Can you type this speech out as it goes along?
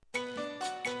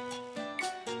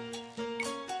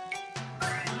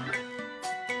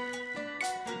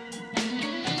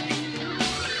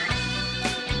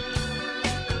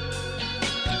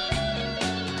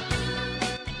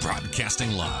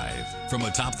Broadcasting live from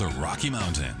atop the Rocky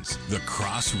Mountains, the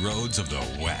crossroads of the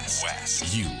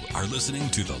West. You are listening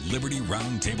to the Liberty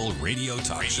Roundtable Radio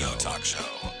Talk Show.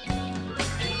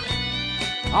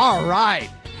 All right.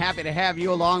 Happy to have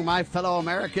you along, my fellow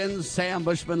Americans. Sam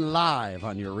Bushman live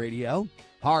on your radio.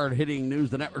 Hard-hitting news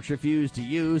the networks refuse to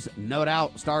use, no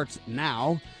doubt, starts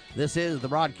now. This is the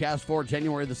broadcast for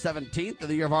January the 17th of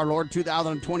the year of our Lord,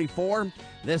 2024.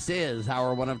 This is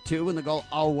Hour 1 of 2, and the goal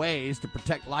always to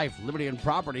protect life, liberty, and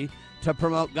property, to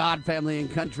promote God, family,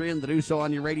 and country, and to do so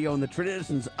on your radio and the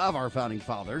traditions of our founding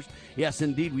fathers. Yes,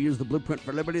 indeed, we use the blueprint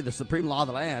for liberty, the supreme law of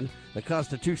the land, the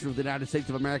Constitution of the United States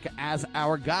of America as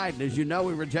our guide. And as you know,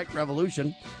 we reject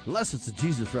revolution, unless it's the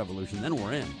Jesus revolution, then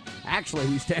we're in. Actually,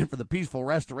 we stand for the peaceful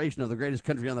restoration of the greatest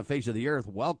country on the face of the earth.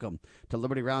 Welcome to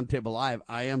Liberty Roundtable Live.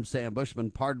 I am Sam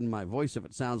Bushman. Pardon my voice if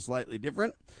it sounds slightly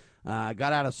different. Got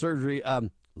out of surgery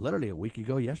literally a week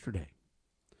ago yesterday.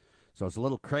 So it's a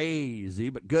little crazy,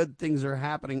 but good things are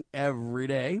happening every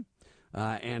day.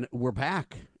 And we're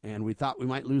back. And we thought we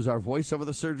might lose our voice over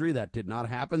the surgery. That did not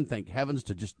happen. Thank heavens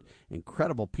to just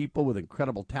incredible people with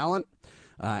incredible talent.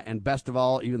 And best of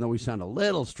all, even though we sound a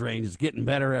little strange, it's getting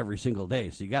better every single day.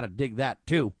 So you got to dig that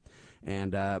too.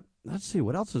 And let's see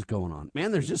what else is going on.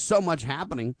 Man, there's just so much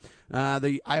happening.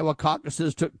 The Iowa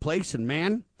caucuses took place, and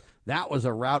man, that was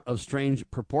a rout of strange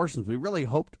proportions. We really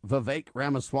hoped Vivek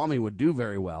Ramaswamy would do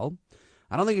very well.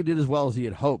 I don't think he did as well as he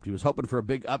had hoped. He was hoping for a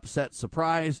big upset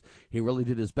surprise. He really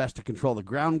did his best to control the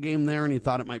ground game there, and he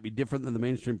thought it might be different than the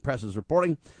mainstream press is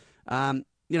reporting.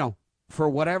 For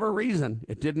whatever reason,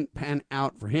 it didn't pan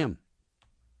out for him.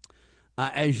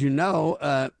 As you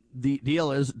know, the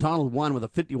deal is Donald won with a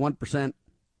 51%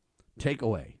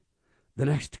 takeaway. The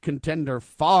next contender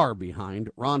far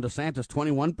behind, Ron DeSantis,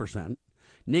 21%.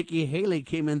 Nikki Haley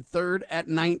came in third at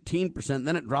 19%.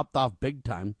 Then it dropped off big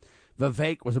time.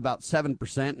 Vivek was about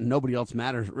 7%, and nobody else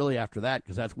matters really after that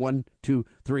because that's 1, 2,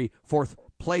 3, fourth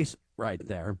place right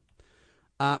there.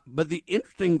 But the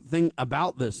interesting thing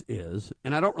about this is,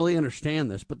 and I don't really understand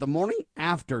this, but the morning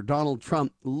after Donald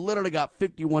Trump literally got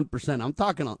 51%, I'm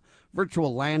talking a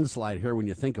virtual landslide here when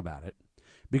you think about it,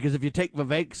 because if you take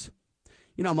Vivek's,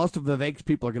 most of Vivek's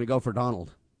people are going to go for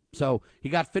Donald. So he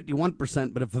got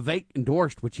 51%, but if Vivek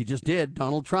endorsed, which he just did,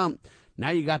 Donald Trump, now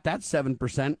you got that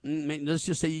 7%. Let's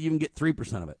just say you even get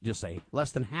 3% of it. Just say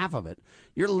less than half of it.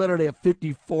 You're literally at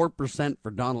 54%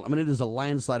 for Donald. I mean, it is a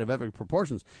landslide of epic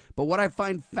proportions. But what I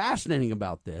find fascinating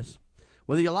about this,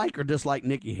 whether you like or dislike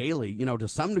Nikki Haley, to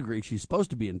some degree, she's supposed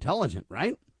to be intelligent,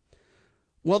 right?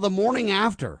 Well, the morning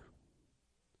after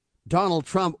Donald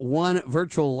Trump won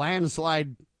virtual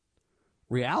landslide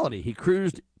reality, he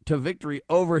cruised to victory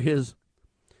over his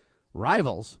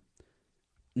rivals.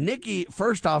 Nikki,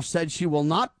 first off, said she will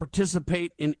not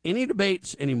participate in any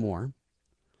debates anymore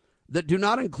that do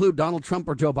not include Donald Trump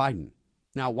or Joe Biden.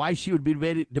 Now, why she would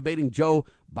be debating Joe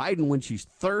Biden when she's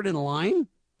third in line,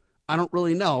 I don't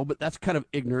really know, but that's kind of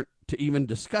ignorant to even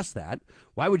discuss that.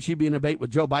 Why would she be in a debate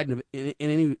with Joe Biden in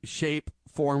any shape,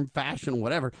 form, fashion,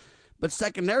 whatever? But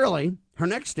secondarily, her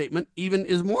next statement even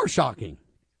is more shocking.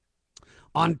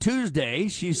 On Tuesday,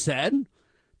 she said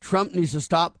Trump needs to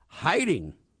stop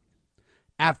hiding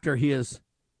after he has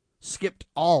skipped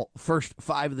all first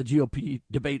 5 of the GOP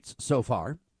debates so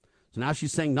far. So now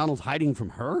she's saying Donald's hiding from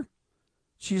her?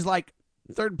 She's like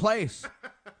third place.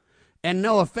 And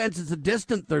no offense, it's a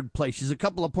distant third place. She's a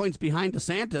couple of points behind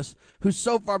DeSantis, who's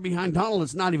so far behind Donald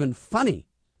it's not even funny.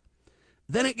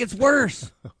 Then it gets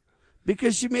worse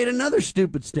because she made another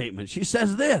stupid statement. She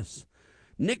says this.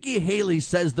 Nikki Haley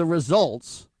says the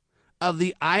results of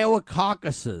the Iowa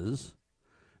caucuses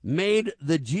made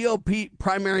the GOP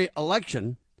primary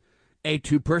election a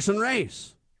two-person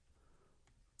race.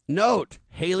 Note,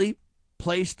 Haley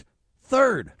placed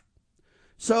third.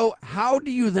 So how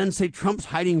do you then say Trump's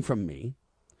hiding from me?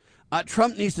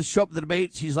 Trump needs to show up at the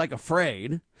debates. He's like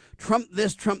afraid. Trump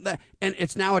this, Trump that. And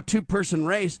it's now a two-person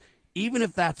race. Even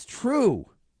if that's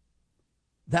true,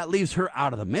 that leaves her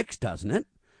out of the mix, doesn't it?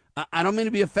 I don't mean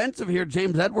to be offensive here.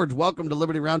 James Edwards, welcome to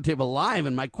Liberty Roundtable Live.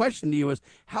 And my question to you is,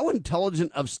 how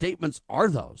intelligent of statements are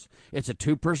those? It's a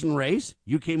two-person race.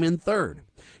 You came in third.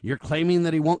 You're claiming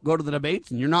that he won't go to the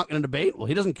debates and you're not going to debate. Well,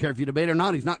 he doesn't care if you debate or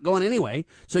not. He's not going anyway.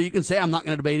 So you can say, I'm not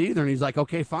going to debate either. And he's like,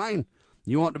 okay, fine.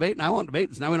 You won't debate and I won't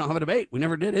debate. So now we don't have a debate. We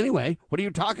never did anyway. What are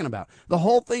you talking about? The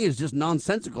whole thing is just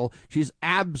nonsensical. She's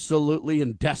absolutely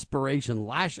in desperation,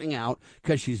 lashing out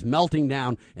because she's melting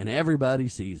down and everybody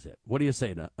sees it. What do you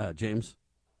say, James?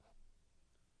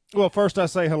 Well, first I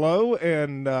say hello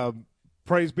and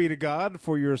praise be to God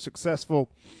for your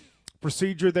successful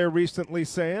procedure there recently,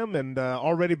 Sam, and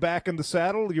already back in the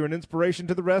saddle. You're an inspiration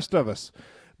to the rest of us.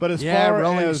 But as yeah, far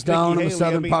Rolling as Stone Nikki and the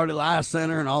Haley, Southern Party Life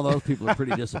Center and all those people are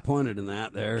pretty disappointed in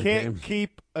that there. can't James.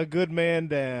 keep a good man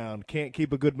down. Can't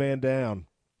keep a good man down.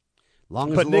 Long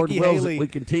as But the Lord Nikki wills Haley- it, we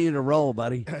continue to roll,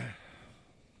 buddy.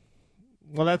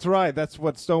 Well, that's right. That's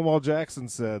what Stonewall Jackson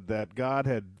said, that God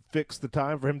had fixed the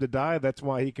time for him to die. That's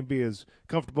why he can be as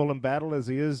comfortable in battle as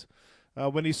he is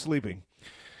when he's sleeping.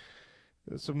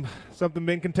 Something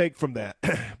men can take from that.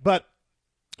 But,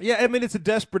 yeah, I mean, it's a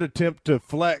desperate attempt to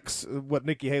flex what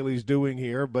Nikki Haley's doing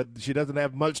here, but she doesn't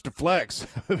have much to flex.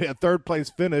 I mean, a third-place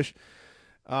finish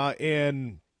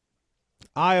in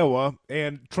Iowa,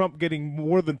 and Trump getting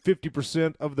more than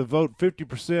 50% of the vote,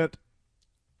 50%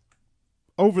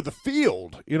 over the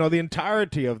field, the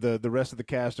entirety of the rest of the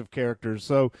cast of characters.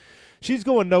 So she's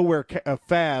going nowhere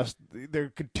fast. There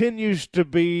continues to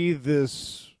be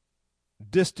this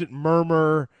distant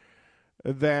murmur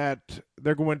that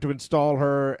they're going to install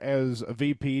her as a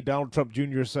VP. Donald Trump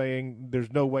Jr. saying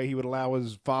there's no way he would allow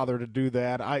his father to do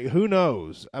that. Who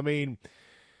knows? I mean,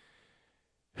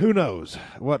 who knows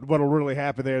what'll really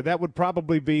happen there? That would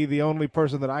probably be the only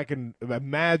person that I can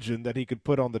imagine that he could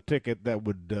put on the ticket that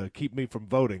would keep me from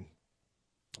voting.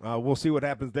 We'll see what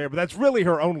happens there. But that's really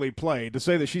her only play, to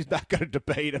say that she's not going to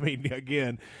debate. I mean,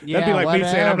 again, that'd be like me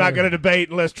saying I'm not going to debate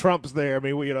unless Trump's there. I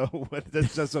mean,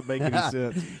 that doesn't make any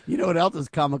sense. You know what else is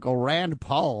comical? Rand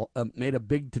Paul made a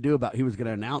big to-do about he was going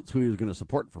to announce who he was going to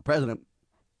support for president.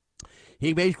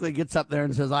 He basically gets up there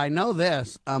and says, I know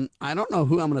this. I don't know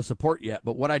who I'm going to support yet,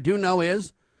 but what I do know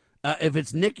is if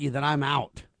it's Nikki, then I'm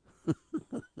out.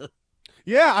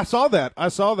 Yeah, I saw that.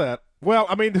 Well,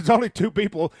 I mean, there's only two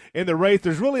people in the race.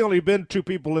 There's really only been two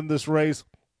people in this race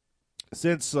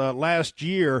since last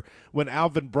year when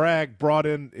Alvin Bragg brought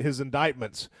in his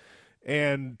indictments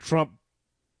and Trump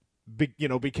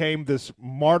became this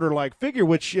martyr-like figure,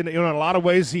 which in a lot of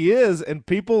ways he is. And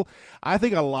I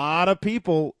think a lot of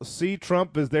people see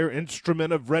Trump as their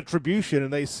instrument of retribution,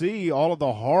 and they see all of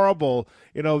the horrible,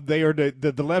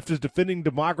 the left is defending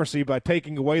democracy by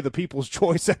taking away the people's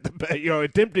choice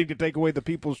attempting to take away the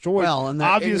people's choice. Well, and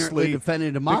obviously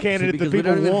defending democracy the candidate because that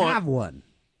people we don't even want. have one.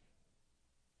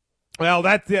 Well,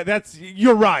 that's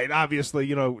you're right.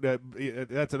 Obviously,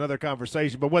 that's another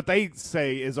conversation. But what they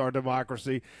say is our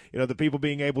democracy. The people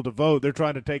being able to vote, they're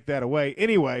trying to take that away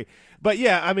anyway. But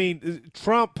yeah, I mean,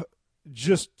 Trump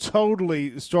just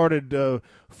totally started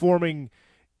forming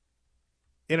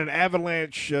in an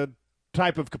avalanche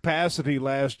type of capacity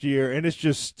last year, and it's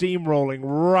just steamrolling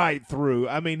right through.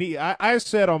 I mean, I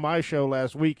said on my show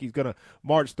last week he's going to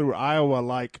march through Iowa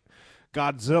like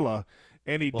Godzilla.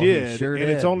 And he did, sure and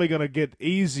did. it's only going to get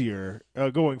easier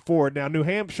going forward. Now, New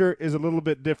Hampshire is a little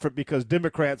bit different because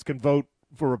Democrats can vote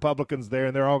for Republicans there,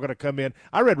 and they're all going to come in.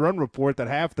 I read one report that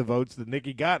half the votes that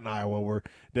Nikki got in Iowa were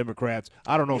Democrats.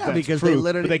 I don't know if that's because true. they can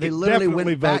literally definitely went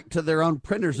vote. back to their own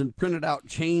printers and printed out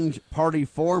change party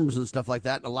forms and stuff like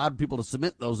that and allowed people to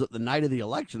submit those at the night of the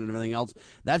election and everything else.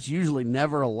 That's usually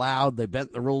never allowed. They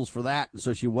bent the rules for that, and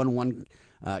so she won one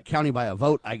county by a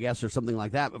vote, I guess, or something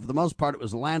like that. But for the most part, it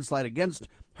was a landslide against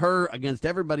her, against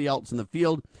everybody else in the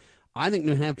field. I think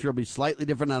New Hampshire will be slightly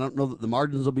different. I don't know that the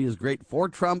margins will be as great for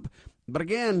Trump. But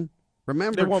again,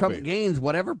 remember, Trump gains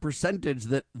whatever percentage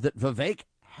that Vivek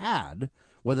had,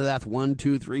 whether that's 1,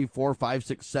 2, 3, 4, 5,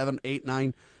 6, 7, 8,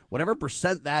 9, whatever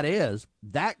percent that is,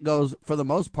 that goes, for the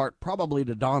most part, probably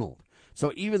to Donald.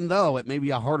 So even though it may be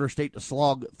a harder state to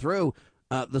slog through,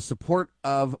 the support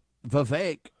of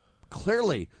Vivek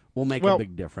clearly will make a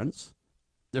big difference.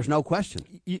 There's no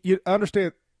question. You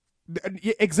understand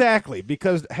exactly,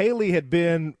 because Haley had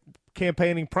been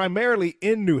campaigning primarily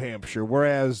in New Hampshire,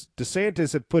 whereas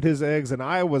DeSantis had put his eggs in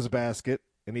Iowa's basket,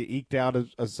 and he eked out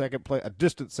a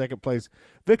distant second place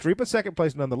victory, but second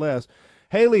place nonetheless.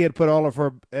 Haley had put all of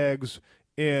her eggs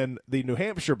in the New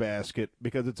Hampshire basket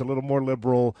because it's a little more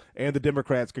liberal, and the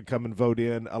Democrats could come and vote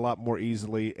in a lot more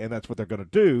easily, and that's what they're going to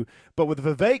do. But with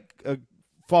Vivek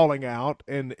falling out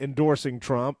and endorsing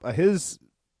Trump, his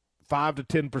 5 to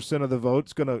 10% of the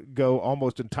vote's going to go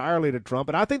almost entirely to Trump,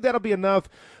 and I think that'll be enough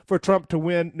for Trump to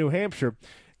win New Hampshire.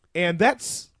 And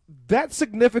that's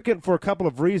significant for a couple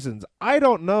of reasons. I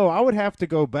don't know. I would have to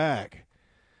go back.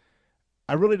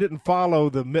 I really didn't follow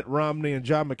the Mitt Romney and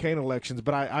John McCain elections,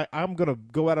 but I'm going to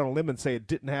go out on a limb and say it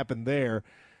didn't happen there.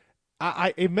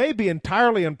 It may be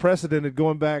entirely unprecedented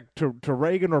going back to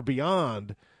Reagan or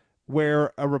beyond,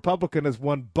 where a Republican has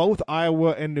won both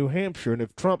Iowa and New Hampshire. And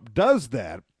if Trump does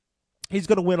that, he's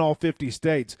going to win all 50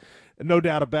 states, no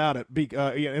doubt about it,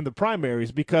 in the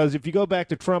primaries, because if you go back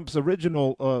to Trump's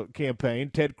original campaign,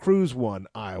 Ted Cruz won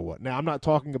Iowa. Now, I'm not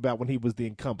talking about when he was the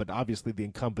incumbent. Obviously, the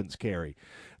incumbents carry.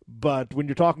 But when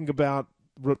you're talking about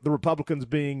the Republicans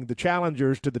being the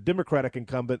challengers to the Democratic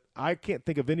incumbent. I can't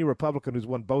think of any Republican who's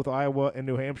won both Iowa and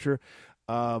New Hampshire.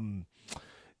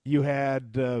 You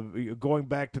had, going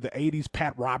back to the 80s,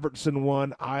 Pat Robertson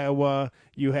won Iowa.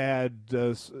 You had,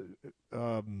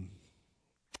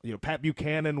 Pat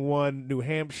Buchanan won New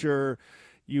Hampshire.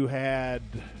 You had,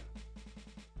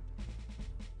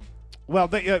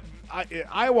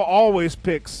 Iowa always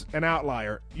picks an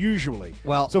outlier, usually.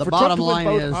 Well, so the for bottom Trump to win line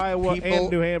both is Iowa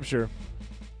and New Hampshire.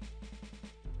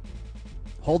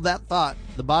 Hold that thought.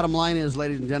 The bottom line is,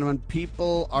 ladies and gentlemen,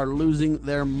 people are losing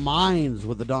their minds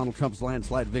with the Donald Trump's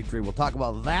landslide victory. We'll talk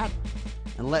about that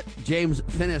and let James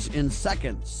finish in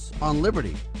seconds on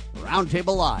Liberty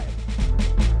Roundtable Live.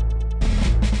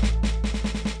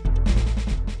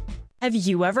 Have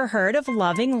you ever heard of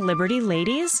Loving Liberty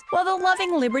Ladies? Well, the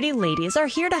Loving Liberty Ladies are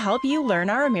here to help you learn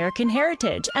our American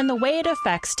heritage and the way it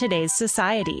affects today's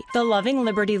society. The Loving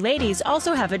Liberty Ladies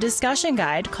also have a discussion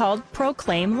guide called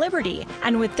Proclaim Liberty.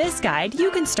 And with this guide,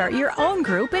 you can start your own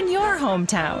group in your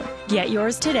hometown. Get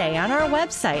yours today on our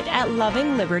website at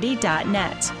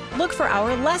lovingliberty.net. Look for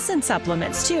our lesson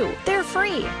supplements, too. They're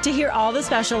free. To hear all the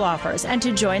special offers and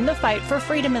to join the fight for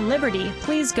freedom and liberty,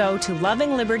 please go to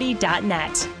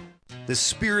lovingliberty.net. The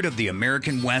spirit of the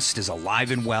American West is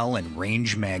alive and well in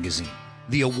Range Magazine,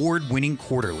 the award-winning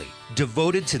quarterly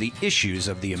devoted to the issues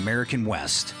of the American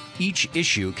West. Each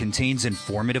issue contains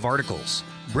informative articles,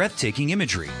 breathtaking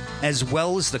imagery, as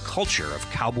well as the culture of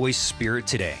cowboy spirit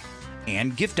today,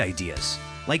 and gift ideas,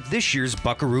 like this year's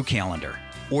Buckaroo calendar.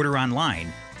 Order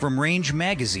online from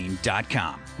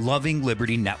rangemagazine.com. Loving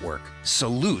Liberty Network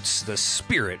salutes the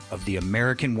spirit of the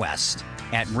American West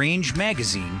at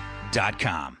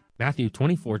rangemagazine.com. Matthew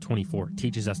 24:24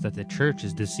 teaches us that the church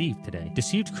is deceived today.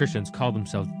 Deceived Christians call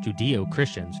themselves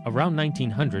Judeo-Christians. Around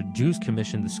 1900, Jews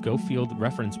commissioned the Scofield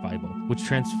Reference Bible, which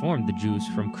transformed the Jews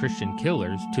from Christian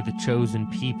killers to the chosen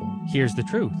people. Here's the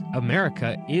truth.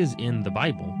 America is in the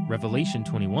Bible. Revelation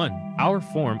 21. Our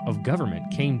form of government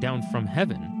came down from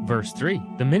heaven. Verse 3.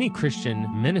 The many Christian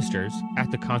ministers at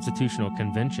the Constitutional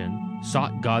Convention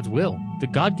sought God's will. The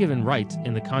God-given rights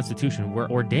in the Constitution were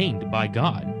ordained by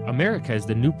God. America is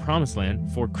the new promised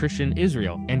land for Christian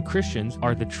Israel, and Christians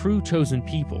are the true chosen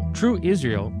people. True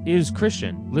Israel is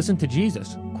Christian. Listen to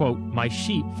Jesus. Quote, my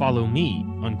sheep follow me,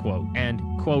 unquote. And,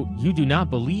 quote, you do not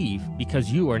believe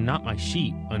because you are not my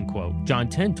sheep, unquote. John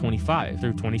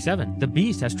 10:25-27. The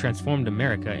beast has transformed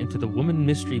America into the woman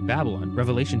mystery Babylon.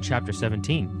 Revelation chapter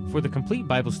 17. For the complete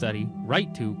Bible study,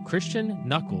 write to Christian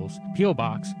Knuckles, P.O.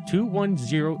 Box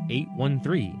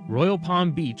 210813, Royal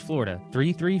Palm Beach, Florida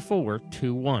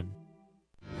 33421.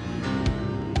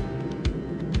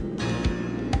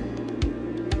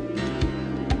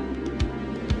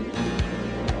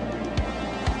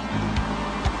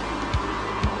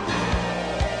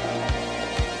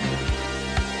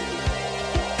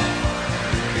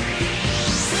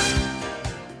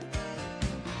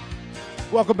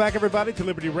 Welcome back, everybody, to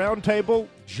Liberty Roundtable.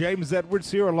 James Edwards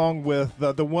here, along with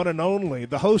the one and only,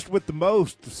 the host with the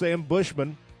most, Sam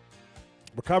Bushman,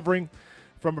 recovering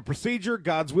from a procedure.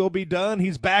 God's will be done.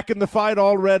 He's back in the fight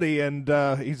already, and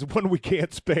he's one we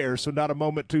can't spare, so not a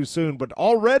moment too soon. But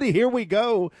already, here we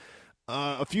go.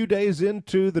 A few days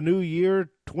into the new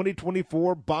year,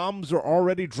 2024, bombs are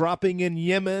already dropping in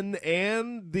Yemen,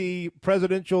 and the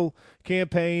presidential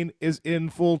campaign is in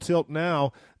full tilt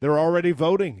now. They're already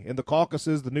voting in the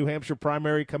caucuses, the New Hampshire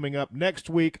primary coming up next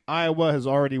week. Iowa has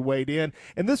already weighed in.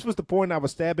 And this was the point I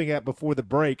was stabbing at before the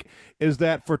break, is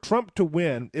that for Trump to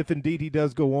win, if indeed he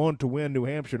does go on to win New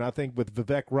Hampshire, and I think with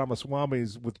Vivek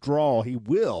Ramaswamy's withdrawal, he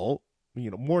will,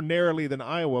 more narrowly than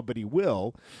Iowa, but he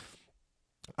will.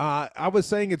 I was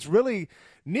saying it's really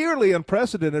nearly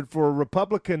unprecedented for a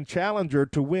Republican challenger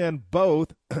to win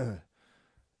both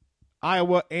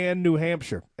Iowa and New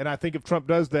Hampshire. And I think if Trump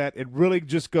does that, it really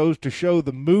just goes to show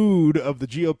the mood of the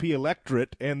GOP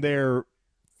electorate and their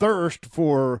thirst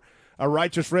for a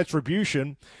righteous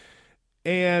retribution.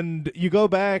 And you go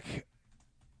back,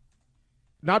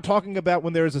 not talking about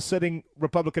when there is a sitting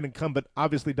Republican incumbent.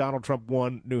 Obviously, Donald Trump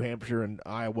won New Hampshire and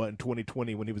Iowa in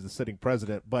 2020 when he was the sitting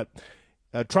president. But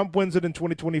Trump wins it in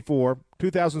 2024.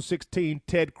 2016,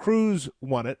 Ted Cruz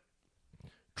won it.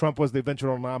 Trump was the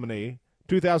eventual nominee.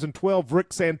 2012, Rick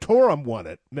Santorum won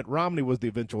it. Mitt Romney was the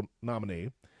eventual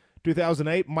nominee.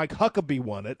 2008, Mike Huckabee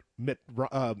won it.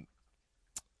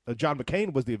 John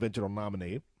McCain was the eventual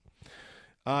nominee.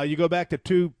 You go back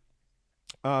to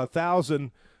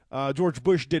 2000, George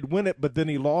Bush did win it, but then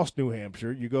he lost New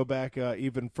Hampshire. You go back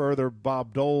even further,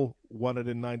 Bob Dole won it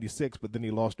in 96, but then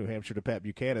he lost New Hampshire to Pat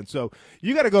Buchanan. So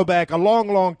you got to go back a long,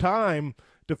 long time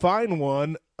to find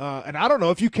one, and I don't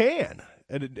know if you can.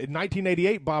 in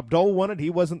 1988, Bob Dole won it. He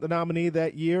wasn't the nominee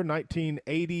that year.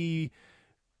 1980,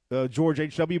 George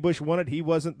H.W. Bush won it. He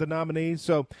wasn't the nominee.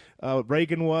 So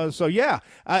Reagan was. So yeah,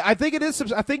 I think it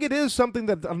is. I think it is something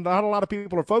that not a lot of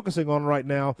people are focusing on right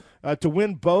now. To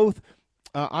win both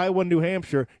Iowa and New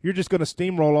Hampshire, you're just going to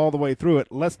steamroll all the way through it.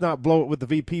 Let's not blow it with the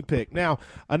VP pick. Now,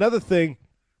 another thing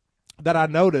that I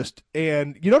noticed,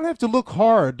 and you don't have to look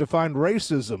hard to find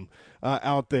racism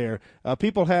out there.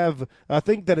 People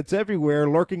think that it's everywhere,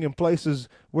 lurking in places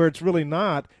where it's really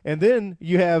not. And then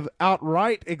you have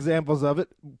outright examples of it,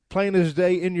 plain as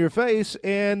day in your face,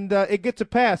 and it gets a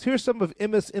pass. Here's some of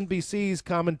MSNBC's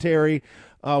commentary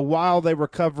while they were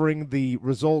covering the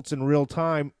results in real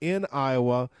time in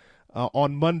Iowa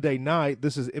on Monday night.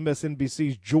 This is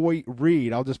MSNBC's Joy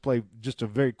Reid. I'll just play just a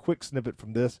very quick snippet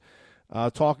from this,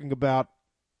 talking about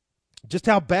just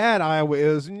how bad Iowa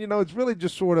is. And, it's really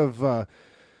just sort of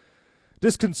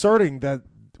disconcerting that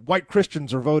white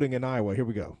Christians are voting in Iowa. Here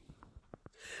we go.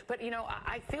 But,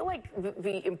 I feel like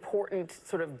the important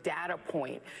sort of data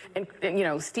point,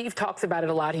 and Steve talks about it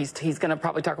a lot, he's going to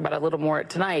probably talk about it a little more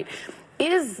tonight,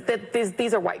 is that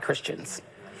these are white Christians.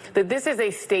 That this is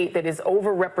a state that is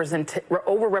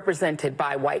overrepresented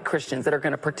by white Christians that are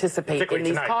going to participate in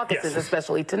these caucuses, yes,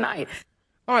 especially tonight.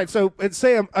 All right, so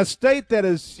Sam, a state that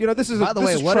is, this is by the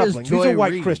way, what troubling. Is Joy These are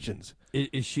white Reid? Christians.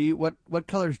 Is she what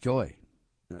color is Joy?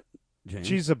 James?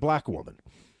 She's a black woman.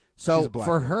 So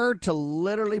for her to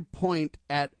literally point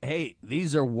at, hey,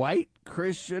 these are white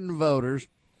Christian voters,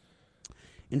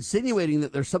 insinuating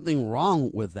that there's something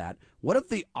wrong with that. What if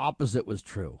the opposite was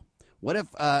true? What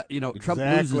if, Trump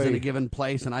loses in a given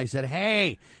place and I said,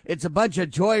 hey, it's a bunch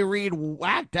of Joy Reid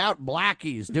whacked out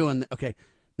blackies doing, okay.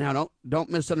 Now, don't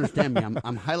misunderstand me.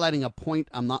 I'm highlighting a point.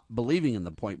 I'm not believing in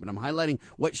the point, but I'm highlighting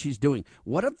what she's doing.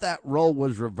 What if that role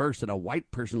was reversed and a white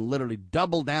person literally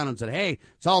doubled down and said, hey,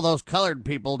 it's all those colored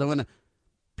people doing it?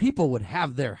 People would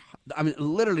have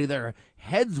literally their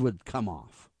heads would come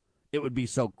off. It would be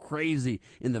so crazy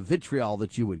in the vitriol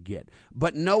that you would get.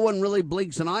 But no one really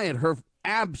blinks an eye at her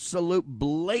absolute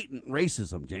blatant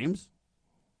racism, James.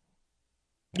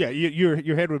 Yeah,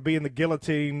 your head would be in the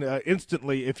guillotine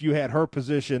instantly if you had her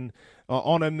position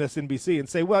on MSNBC and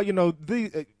say, well,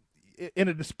 in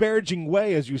a disparaging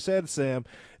way, as you said, Sam,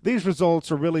 these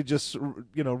results are really just,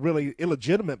 really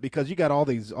illegitimate because you got all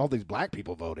these black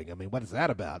people voting. I mean, what is that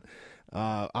about?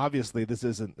 Obviously, this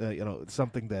isn't,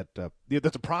 something that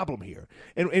that's a problem here.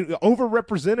 And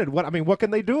overrepresented. What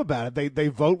can they do about it? They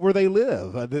vote where they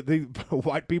live. The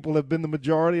white people have been the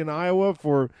majority in Iowa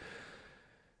for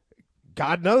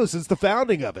God knows since the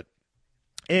founding of it.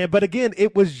 But again,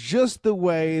 it was just the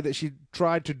way that she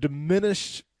tried to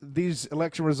diminish these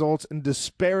election results and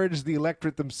disparage the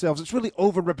electorate themselves. It's really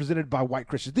overrepresented by white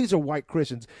Christians. These are white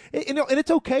Christians. And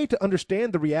it's okay to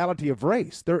understand the reality of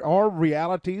race. There are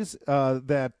realities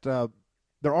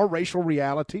there are racial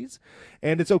realities,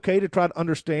 and it's okay to try to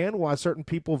understand why certain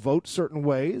people vote certain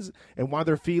ways and why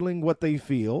they're feeling what they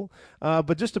feel.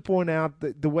 But just to point out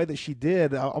the way that she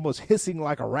did, almost hissing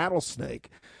like a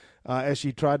rattlesnake as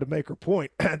she tried to make her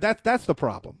point, that's the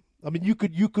problem. I mean, you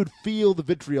could feel the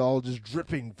vitriol just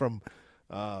dripping from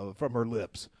her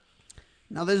lips.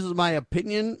 Now, this is my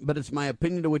opinion, but it's my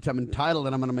opinion to which I'm entitled,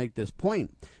 and I'm going to make this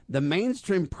point. The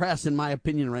mainstream press, in my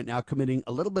opinion, right now, committing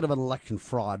a little bit of an election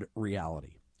fraud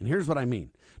reality. And here's what I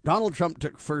mean. Donald Trump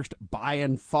took first by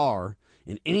and far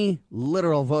in any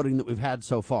literal voting that we've had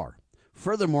so far.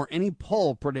 Furthermore, any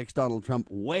poll predicts Donald Trump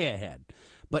way ahead.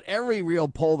 But every real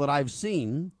poll that I've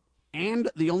seen,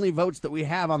 and the only votes that we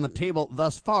have on the table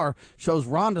thus far, shows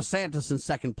Ron DeSantis in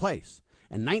second place.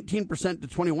 And 19% to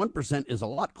 21% is a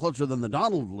lot closer than the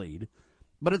Donald lead,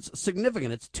 but it's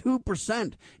significant. It's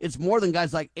 2%. It's more than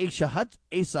guys like Asa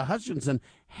Hutchinson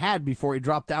had before he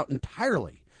dropped out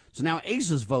entirely. So now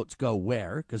Asa's votes go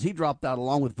where? Because he dropped out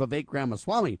along with Vivek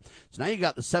Ramaswamy. So now you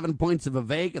got the 7 points of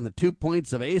Vivek and the 2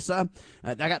 points of Asa.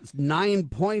 I got 9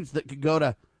 points that could go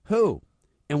to who?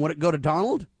 And would it go to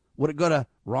Donald? Would it go to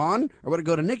Ron? Or would it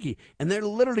go to Nikki? And they're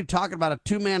literally talking about a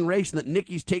two-man race and that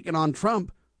Nikki's taking on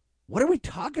Trump. What are we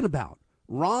talking about?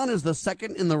 Ron is the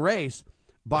second in the race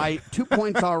by 2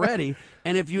 points already.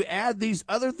 And if you add these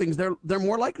other things, they're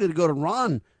more likely to go to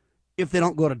Ron if they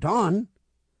don't go to Don,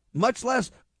 much less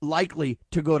likely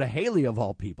to go to Haley of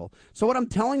all people. So what I'm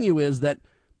telling you is that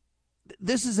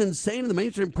this is insane. The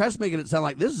mainstream press making it sound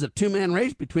like this is a two-man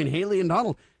race between Haley and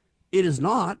Donald. It is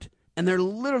not. And they're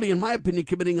literally, in my opinion,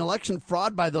 committing election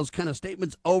fraud by those kind of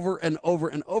statements over and over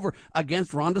and over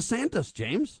against Ron DeSantis,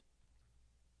 James.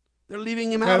 They're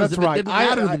leaving him out as if it didn't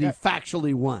matter that he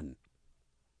factually won.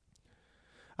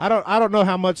 I don't know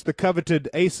how much the coveted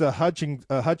Asa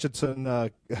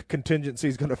Hutchinson contingency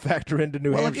is going to factor into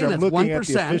New Hampshire. Again, I'm looking 1%, at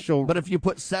the official. But if you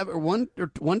put 1 to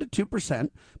 2%,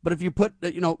 but if you put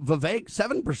Vivek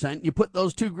 7%, you put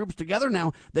those two groups together.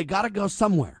 Now they got to go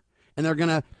somewhere, and they're going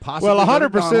to possibly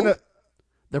 100%.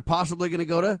 They're possibly going to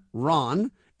go to Ron,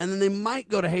 and then they might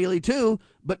go to Haley too.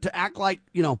 But to act like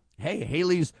hey,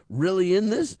 Haley's really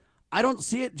in this, I don't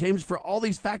see it, James. For all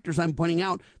these factors I'm pointing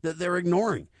out that they're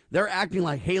ignoring. They're acting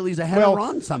like Haley's ahead of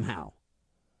Ron somehow.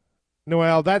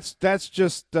 Noel, that's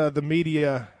just the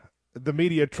media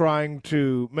trying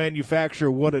to manufacture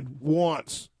what it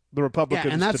wants the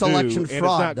Republicans and that's to do, election fraud, and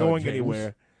it's not going James.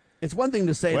 anywhere. It's one thing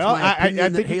to say it's my opinion I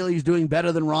that think Haley's doing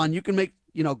better than Ron. You can make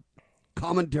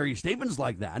commentary statements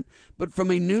like that, but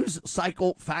from a news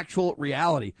cycle factual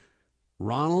reality,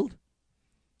 Ron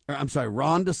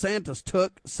DeSantis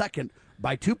took second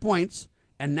by 2 points.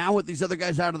 And now with these other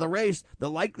guys out of the race, the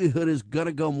likelihood is going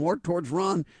to go more towards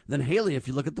Ron than Haley if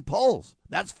you look at the polls.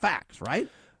 That's facts, right?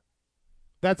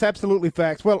 That's absolutely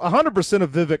facts. Well, 100%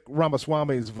 of Vivek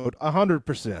Ramaswamy's vote,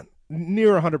 100%,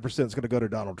 near 100% is going to go to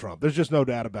Donald Trump. There's just no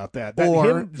doubt about that.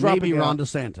 Or maybe Ron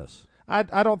DeSantis.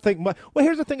 I don't think much. Well,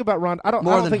 here's the thing about Ron. I don't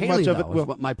think Haley, much of it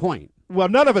will. Is my point. Well,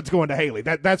 none of it's going to Haley.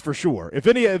 That's for sure. If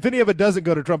any of it doesn't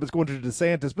go to Trump, it's going to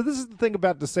DeSantis. But this is the thing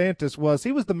about DeSantis was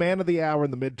he was the man of the hour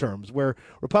in the midterms, where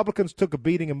Republicans took a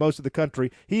beating in most of the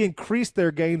country. He increased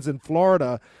their gains in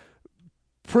Florida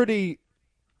pretty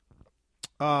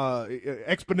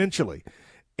exponentially.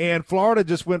 And Florida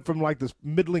just went from like this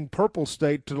middling purple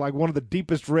state to like one of the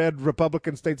deepest red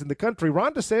Republican states in the country.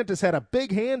 Ron DeSantis had a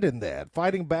big hand in that,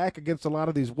 fighting back against a lot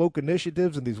of these woke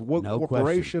initiatives and these woke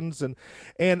corporations. And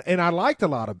I liked a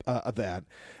lot of that.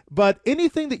 But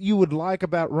anything that you would like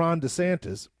about Ron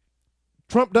DeSantis,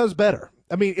 Trump does better.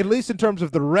 I mean, at least in terms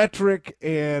of the rhetoric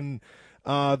and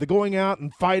the going out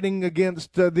and fighting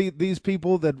against these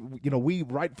people that we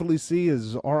rightfully see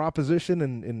as our opposition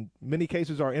and in many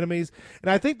cases our enemies. And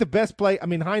I think the best play, I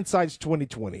mean, hindsight's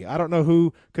 2020. I don't know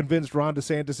who convinced Ron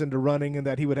DeSantis into running and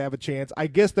that he would have a chance. I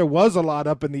guess there was a lot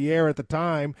up in the air at the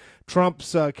time.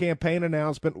 Trump's campaign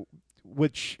announcement,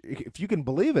 which, if you can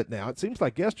believe it now, it seems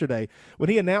like yesterday when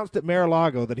he announced at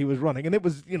Mar-a-Lago that he was running, and it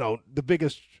was the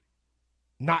biggest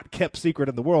not kept secret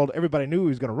in the world. Everybody knew he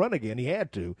was going to run again. He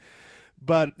had to.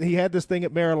 But he had this thing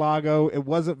at Mar-a-Lago. It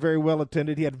wasn't very well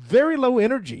attended. He had very low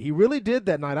energy. He really did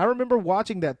that night. I remember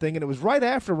watching that thing, and it was right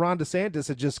after Ron DeSantis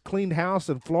had just cleaned house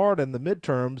in Florida in the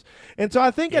midterms. And so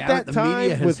I think at that time, the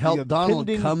media has helped Donald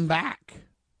pending, come back,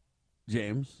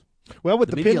 James. Well, with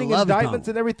the pending indictments Donald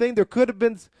and everything, there could have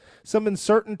been some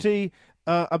uncertainty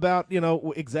about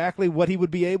exactly what he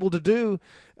would be able to do.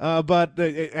 But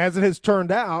as it has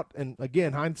turned out, and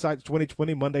again, hindsight's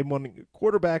 2020, Monday morning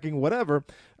quarterbacking, whatever.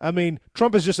 I mean,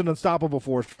 Trump is just an unstoppable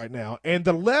force right now, and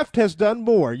the left has done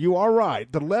more. You are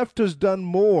right. The left has done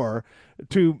more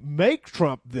to make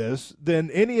Trump this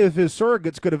than any of his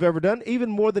surrogates could have ever done, even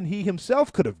more than he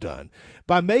himself could have done,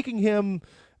 by making him.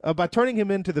 By turning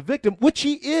him into the victim, which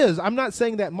he is. I'm not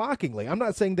saying that mockingly. I'm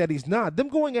not saying that he's not. Them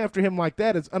going after him like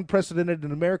that is unprecedented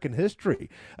in American history.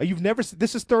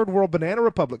 This is third world banana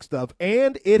republic stuff,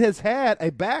 and it has had a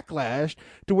backlash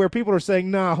to where people are saying,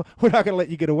 no, we're not going to let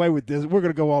you get away with this. We're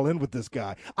going to go all in with this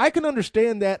guy. I can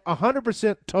understand that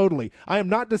 100% totally. I am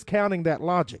not discounting that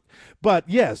logic. But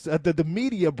yes, the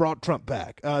media brought Trump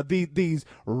back. These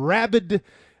rabid,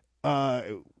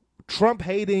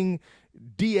 Trump-hating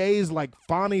DAs like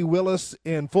Fani Willis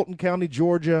in Fulton County,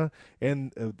 Georgia,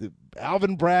 and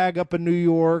Alvin Bragg up in New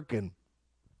York, and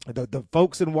the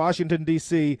folks in Washington,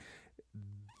 D.C.,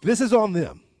 this is on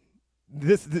them.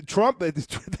 Trump,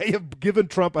 they have given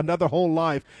Trump another whole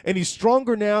life, and he's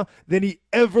stronger now than he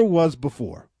ever was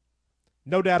before.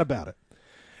 No doubt about it.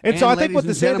 And so I think what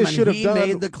DeSantis should have done. He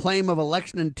made the claim of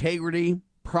election integrity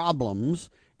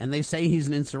problems, and they say he's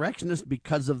an insurrectionist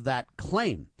because of that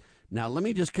claim. Now, let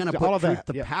me just kind of put truth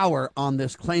to power on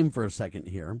this claim for a second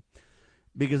here,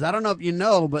 because I don't know if you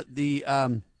know, but the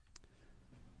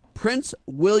Prince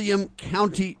William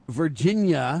County,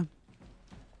 Virginia,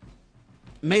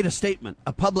 made a statement,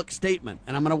 a public statement,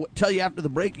 and I'm going to tell you after the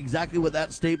break exactly what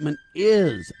that statement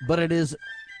is. But it is,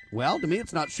 well, to me,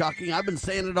 it's not shocking. I've been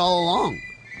saying it all along.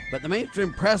 But the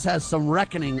mainstream press has some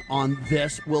reckoning on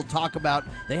this. We'll talk about,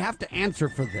 they have to answer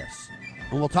for this.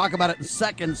 And we'll talk about it in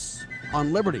seconds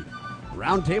on Liberty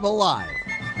Roundtable Live.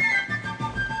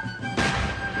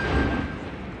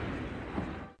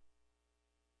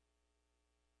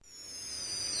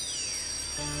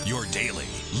 Your daily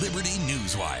Liberty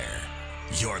News Wire.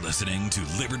 You're listening to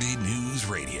Liberty News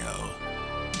Radio.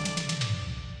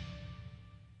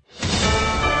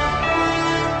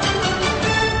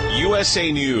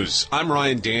 USA News, I'm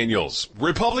Ryan Daniels.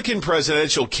 Republican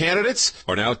presidential candidates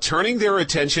are now turning their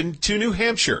attention to New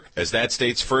Hampshire, as that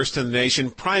state's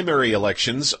first-in-the-nation primary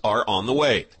elections are on the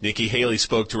way. Nikki Haley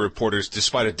spoke to reporters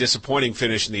despite a disappointing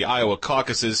finish in the Iowa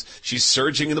caucuses. She's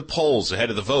surging in the polls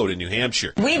ahead of the vote in New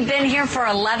Hampshire. We've been here for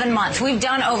 11 months. We've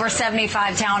done over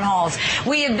 75 town halls.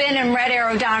 We have been in Red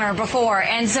Arrow Diner before,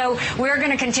 and so we're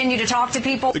going to continue to talk to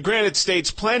people. The Granite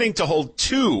State's planning to hold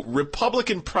 2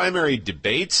 Republican primary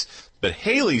debates, but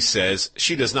Haley says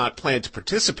she does not plan to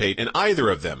participate in either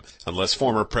of them unless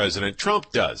former President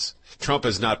Trump does. Trump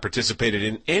has not participated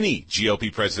in any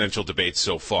GOP presidential debates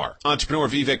so far. Entrepreneur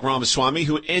Vivek Ramaswamy,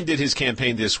 who ended his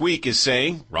campaign this week, is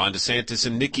saying Ron DeSantis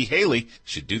and Nikki Haley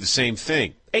should do the same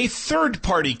thing. A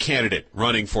third-party candidate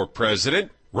running for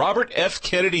president, Robert F.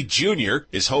 Kennedy Jr.,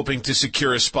 is hoping to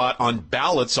secure a spot on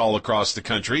ballots all across the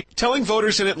country, telling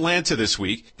voters in Atlanta this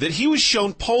week that he was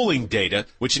shown polling data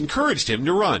which encouraged him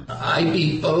to run. I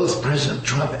beat both President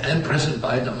Trump and President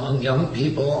Biden among young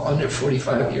people under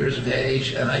 45 years of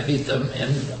age, and I beat them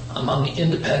among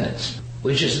independents,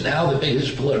 which is now the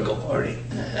biggest political party.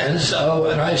 And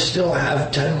I still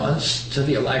have 10 months to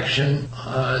the election,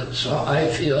 so I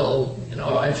feel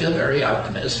very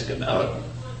optimistic about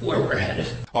where we're headed.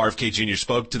 RFK Jr.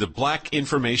 spoke to the Black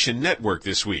Information Network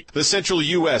this week. The central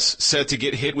U.S. set to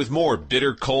get hit with more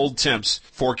bitter cold temps.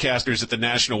 Forecasters at the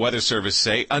National Weather Service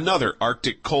say another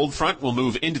Arctic cold front will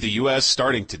move into the U.S.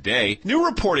 starting today. New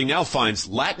reporting now finds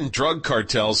Latin drug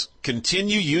cartels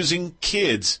continue using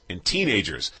kids and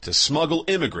teenagers to smuggle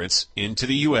immigrants into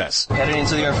the U.S. Headed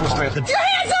into the Air Force Base. Your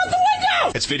hands out the window!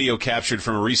 It's video captured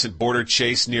from a recent border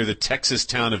chase near the Texas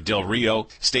town of Del Rio.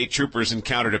 State troopers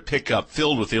encountered a pickup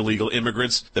filled with illegal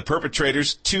immigrants. The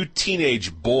perpetrators, 2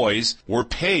 teenage boys, were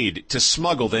paid to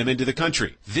smuggle them into the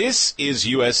country. This is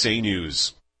USA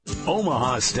News.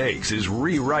 Omaha Steaks is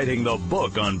rewriting the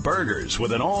book on burgers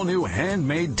with an all-new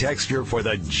handmade texture for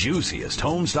the juiciest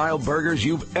home-style burgers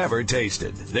you've ever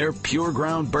tasted. Their pure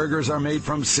ground burgers are made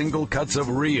from single cuts of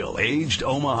real aged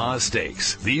Omaha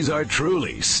steaks. These are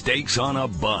truly steaks on a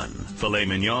bun. Filet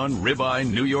mignon,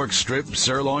 ribeye, New York strip,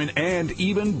 sirloin, and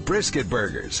even brisket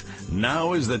burgers.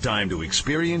 Now is the time to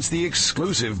experience the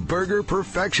exclusive Burger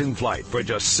Perfection Flight for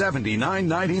just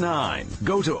 $79.99.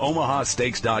 Go to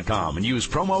omahasteaks.com and use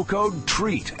promo code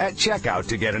TREAT at checkout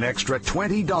to get an extra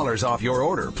 $20 off your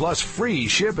order, plus free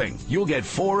shipping. You'll get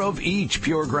 4 of each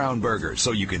pure ground burger,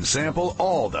 so you can sample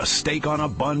all the steak on a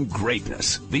bun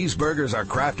greatness. These burgers are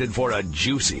crafted for a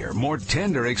juicier, more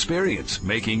tender experience,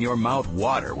 making your mouth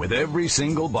water with every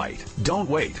single bite. Don't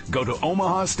wait. Go to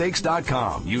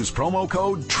omahasteaks.com. Use promo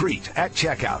code TREAT at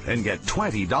checkout and get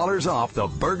 $20 off the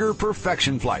Burger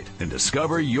Perfection Flight and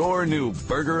discover your new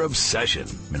burger obsession.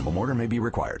 Minimum order may be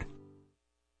required.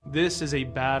 This is a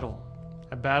battle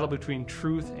between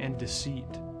truth and deceit,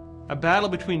 a battle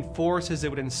between forces that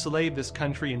would enslave this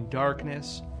country in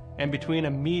darkness and between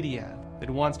a media that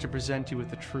wants to present you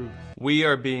with the truth. We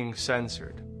are being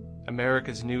censored.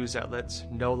 America's news outlets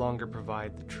no longer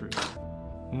provide the truth.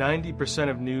 90%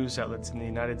 of news outlets in the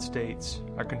United States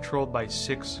are controlled by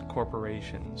 6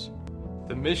 corporations.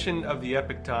 The mission of the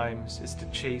Epoch Times is to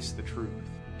chase the truth,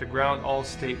 to ground all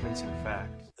statements in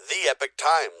fact.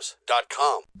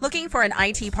 TheEpochTimes.com. Looking for an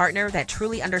IT partner that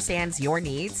truly understands your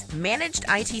needs? Managed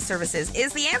IT Services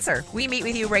is the answer. We meet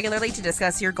with you regularly to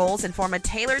discuss your goals and form a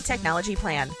tailored technology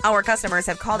plan. Our customers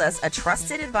have called us a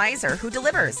trusted advisor who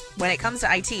delivers. When it comes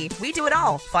to IT, we do it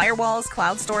all. Firewalls,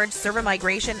 cloud storage, server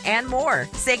migration, and more.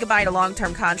 Say goodbye to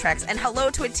long-term contracts and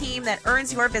hello to a team that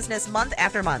earns your business month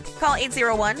after month. Call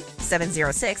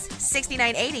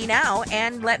 801-706-6980 now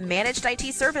and let Managed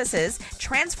IT Services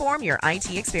transform your IT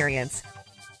experience.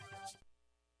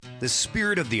 The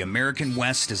spirit of the American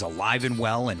West is alive and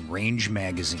well in Range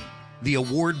Magazine, the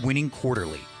award-winning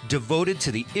quarterly devoted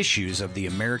to the issues of the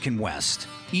American West.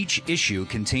 Each issue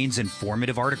contains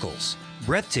informative articles,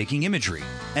 breathtaking imagery,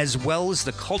 as well as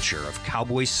the culture of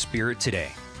cowboy spirit today,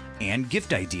 and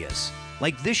gift ideas,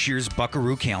 like this year's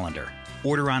Buckaroo calendar.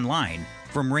 Order online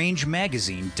from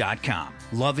rangemagazine.com.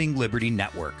 Loving Liberty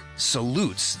Network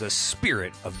salutes the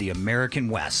spirit of the American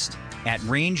West at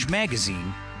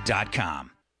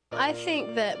rangemagazine.com. I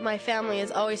think that my family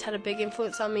has always had a big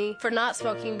influence on me for not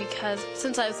smoking because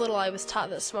since I was little I was taught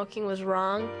that smoking was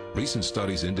wrong. Recent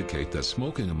studies indicate that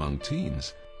smoking among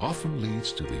teens often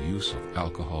leads to the use of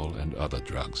alcohol and other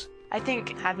drugs. I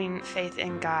think having faith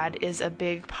in God is a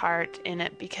big part in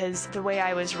it because the way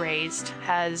I was raised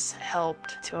has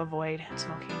helped to avoid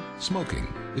smoking. Smoking.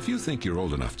 If you think you're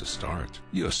old enough to start,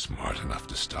 you're smart enough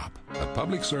to stop. A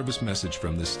public service message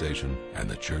from this station and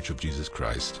the Church of Jesus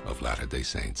Christ of Latter-day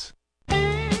Saints.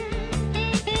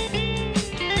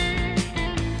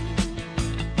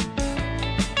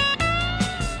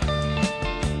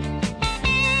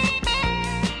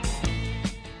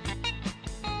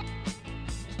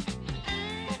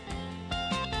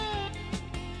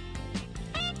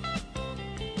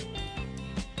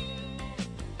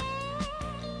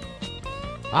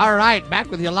 All right,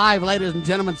 back with you live, ladies and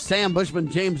gentlemen. Sam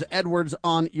Bushman, James Edwards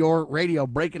on your radio,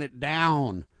 breaking it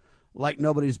down like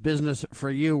nobody's business for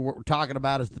you. What we're talking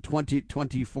about is the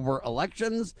 2024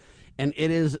 elections, and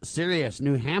it is serious.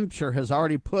 New Hampshire has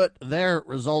already put their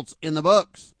results in the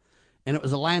books, and it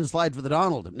was a landslide for the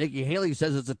Donald. Nikki Haley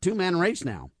says it's a two-man race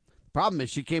now. The problem is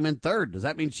she came in third. Does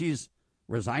that mean she's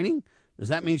resigning? Does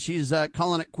that mean she's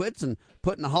calling it quits and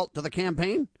putting a halt to the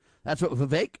campaign? That's what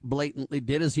Vivek blatantly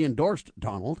did as he endorsed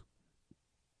Donald.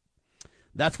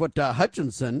 That's what Asa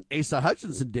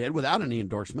Hutchinson did without any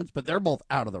endorsements, but they're both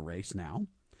out of the race now.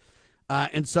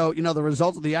 And so, the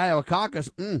results of the Iowa caucus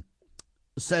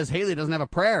says Haley doesn't have a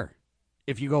prayer.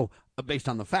 If you go based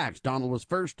on the facts, Donald was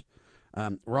first,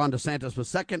 Ron DeSantis was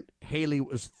second, Haley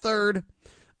was third.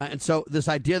 And so this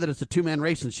idea that it's a two-man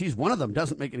race and she's one of them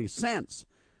doesn't make any sense.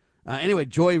 Anyway,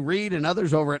 Joy Reid and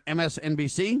others over at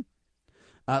MSNBC,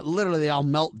 literally they all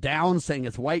melt down saying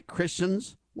it's white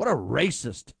Christians. What a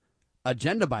racist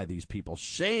agenda by these people.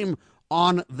 Shame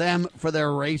on them for their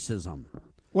racism.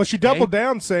 Well, she doubled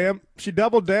down, Sam. She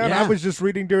doubled down. Yeah. I was just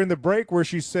reading during the break where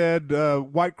she said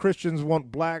white Christians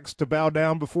want blacks to bow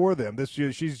down before them.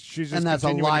 She's just and that's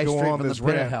a lie to go straight on from the this pit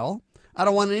of rant. hell. I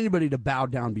don't want anybody to bow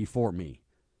down before me.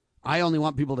 I only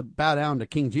want people to bow down to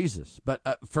King Jesus. But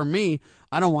for me,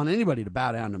 I don't want anybody to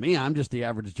bow down to me. I'm just the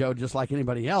average Joe, just like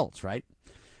anybody else, right?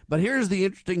 But here's the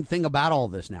interesting thing about all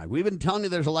this now. We've been telling you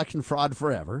there's election fraud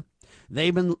forever.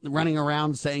 They've been running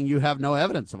around saying you have no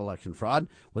evidence of election fraud.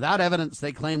 Without evidence,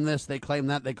 they claim this, they claim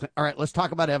that. All right, let's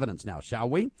talk about evidence now, shall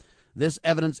we? This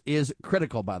evidence is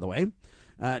critical, by the way.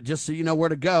 Just so you know where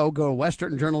to go to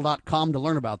westernjournal.com to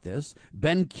learn about this.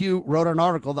 Ben Q wrote an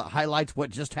article that highlights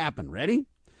what just happened. Ready?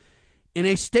 In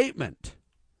a statement,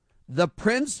 the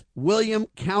Prince William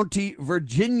County,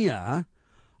 Virginia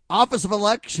Office of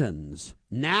Elections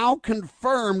now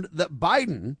confirmed that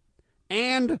Biden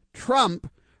and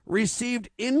Trump received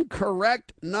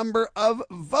incorrect number of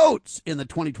votes in the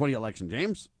 2020 election,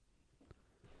 James.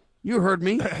 You heard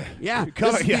me. Yeah,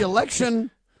 this is the election.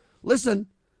 Listen,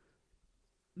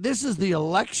 this is the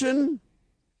election,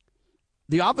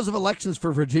 the Office of Elections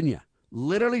for Virginia,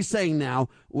 literally saying now,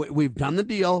 we've done the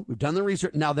deal, we've done the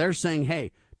research. Now they're saying,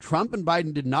 hey, Trump and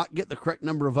Biden did not get the correct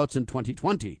number of votes in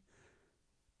 2020.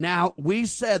 Now, we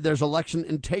said there's election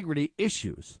integrity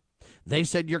issues. They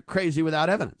said you're crazy without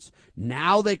evidence.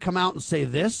 Now they come out and say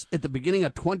this at the beginning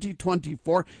of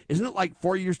 2024. Isn't it like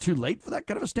 4 years too late for that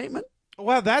kind of a statement?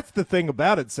 Well, that's the thing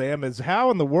about it, Sam, is how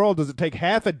in the world does it take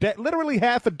literally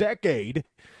half a decade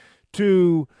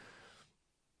to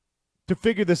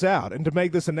figure this out and to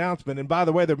make this announcement? And by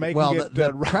the way, they're making it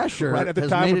the pressure right at the has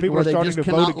time made when it people where are they starting just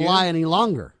to vote cannot again. lie any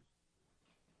longer.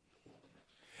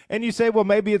 And you say, well,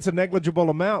 maybe it's a negligible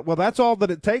amount. Well, that's all that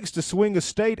it takes to swing a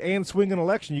state and swing an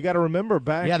election. You got to remember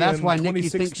back Yeah, that's in why Nikki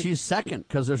thinks she's second,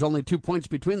 because there's only 2 points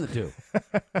between the two.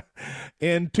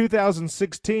 In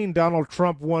 2016, Donald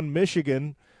Trump won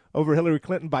Michigan over Hillary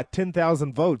Clinton by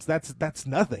 10,000 votes. That's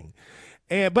nothing.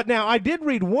 But now I did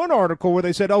read one article where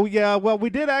they said, oh, yeah, well, we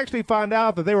did actually find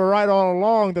out that they were right all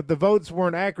along, that the votes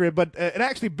weren't accurate, but it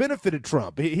actually benefited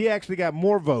Trump. He actually got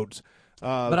more votes.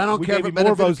 But I don't care if it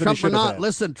benefits Trump or not.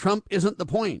 Listen, Trump isn't the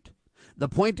point. The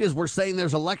point is we're saying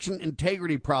there's election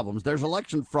integrity problems. There's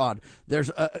election fraud. There's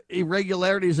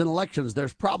irregularities in elections.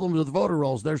 There's problems with voter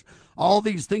rolls. There's all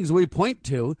these things we point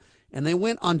to. And they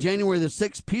went on January the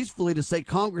 6th peacefully to say,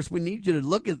 Congress, we need you to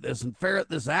look at this and ferret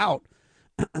this out.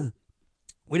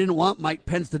 We didn't want Mike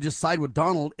Pence to just side with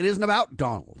Donald. It isn't about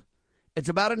Donald. It's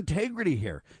about integrity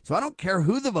here. So I don't care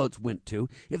who the votes went to.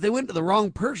 If they went to the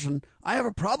wrong person, I have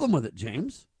a problem with it,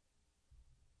 James.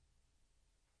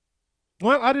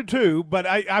 Well, I do too, but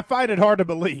I find it hard to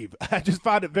believe. I just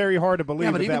find it very hard to believe.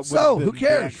 Yeah, but even that so, was who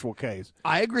cares? The actual case.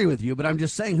 I agree with you, but I'm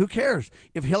just saying, who cares?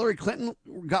 If Hillary Clinton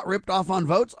got ripped off on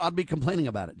votes, I'd be complaining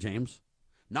about it, James.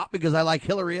 Not because I like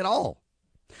Hillary at all,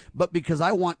 but because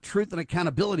I want truth and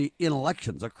accountability in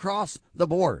elections across the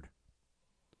board.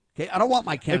 Okay, I don't want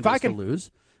my candidates to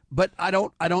lose, but I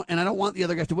don't want the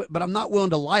other guys to win, but I'm not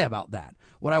willing to lie about that.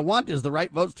 What I want is the right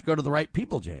votes to go to the right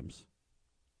people, James.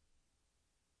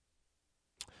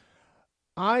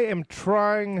 I am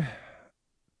trying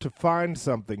to find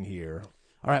something here.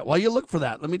 All right, while you look for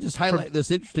that, let me just highlight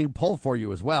this interesting poll for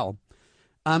you as well.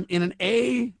 In an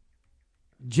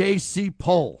AJC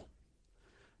poll,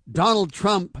 Donald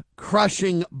Trump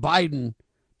crushing Biden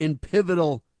in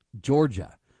pivotal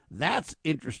Georgia. That's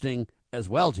interesting as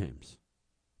well, James.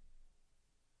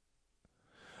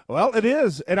 Well, it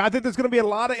is, and I think there's going to be a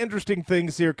lot of interesting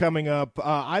things here coming up.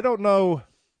 I don't know.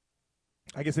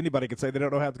 I guess anybody could say they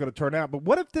don't know how it's going to turn out, but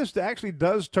what if this actually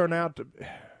does turn out to...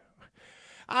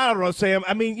 I don't know, Sam.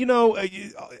 I mean,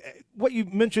 what you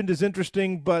mentioned is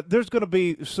interesting, but there's going to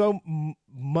be so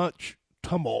much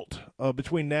tumult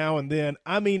between now and then.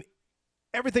 I mean,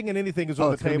 everything and anything is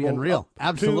on the table. Unreal.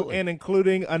 Absolutely. And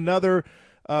including another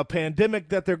pandemic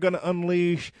that they're going to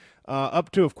unleash,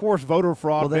 up to, of course, voter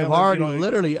fraud. Well, they've already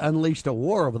literally unleashed a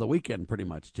war over the weekend, pretty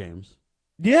much, James.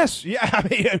 Yes. Yeah. I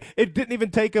mean, it didn't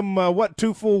even take them,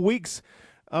 2 full weeks.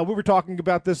 We were talking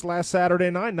about this last Saturday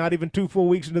night, not even 2 full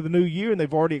weeks into the new year, and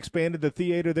they've already expanded the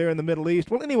theater there in the Middle East.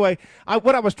 Well, anyway,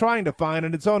 what I was trying to find,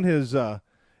 and it's on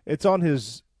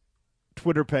his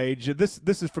Twitter page. This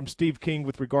is from Steve King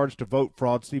with regards to vote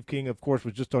fraud. Steve King, of course,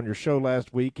 was just on your show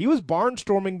last week. He was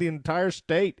barnstorming the entire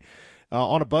state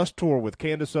on a bus tour with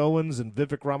Candace Owens and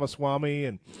Vivek Ramaswamy,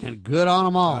 and good on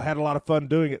them all. Had a lot of fun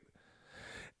doing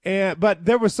it. But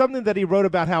there was something that he wrote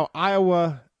about how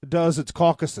Iowa does its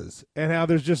caucuses and how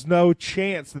there's just no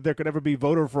chance that there could ever be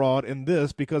voter fraud in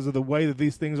this because of the way that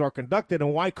these things are conducted,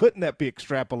 and why couldn't that be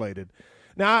extrapolated?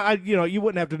 Now, you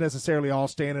wouldn't have to necessarily all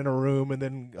stand in a room and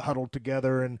then huddle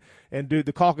together and do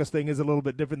the caucus thing is a little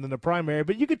bit different than the primary,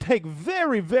 but you could take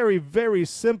very, very, very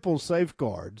simple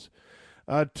safeguards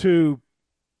to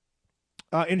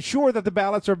ensure that the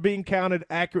ballots are being counted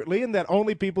accurately and that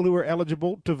only people who are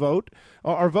eligible to vote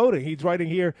are voting. He's writing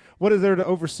here, what is there to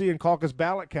oversee in caucus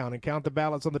ballot counting? Count the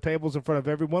ballots on the tables in front of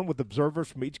everyone with observers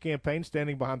from each campaign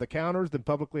standing behind the counters, then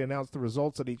publicly announce the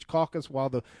results at each caucus while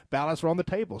the ballots are on the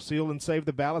table. Seal and save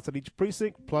the ballots at each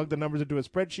precinct, plug the numbers into a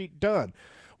spreadsheet, done.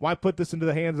 Why put this into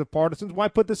the hands of partisans? Why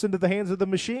put this into the hands of the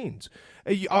machines?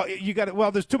 You got it.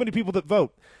 Well, there's too many people that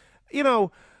vote.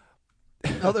 No,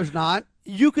 there's not.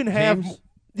 You can have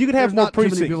James, more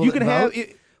precincts. You can have.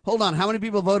 Hold on. How many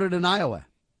people voted in Iowa?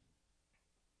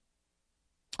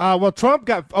 Well, Trump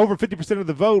got over 50% of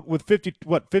the vote with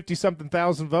 50-something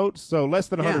thousand votes, so less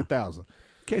than 100,000.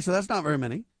 Okay, so that's not very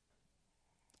many.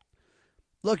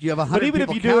 Look, you have 100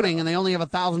 people counting, and they only have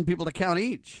 1,000 people to count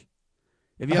each.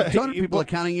 If you have 200 people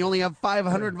counting, you only have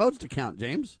 500 votes to count,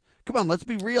 James. Come on, let's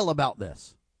be real about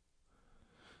this.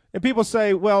 And people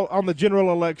say, well, on the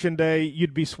general election day,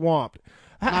 you'd be swamped.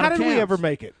 How did we ever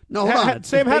make it? No, hold on.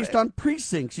 Sam, it's based on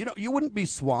precincts. You wouldn't be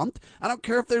swamped. I don't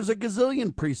care if there's a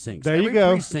gazillion precincts. There you go.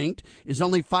 Every precinct is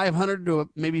only 500 to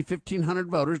maybe 1,500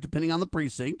 voters, depending on the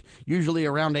precinct, usually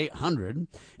around 800.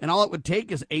 And all it would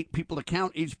take is 8 people to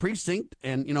count each precinct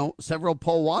and, several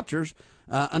poll watchers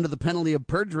under the penalty of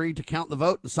perjury to count the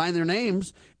vote and sign their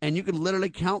names. And you could literally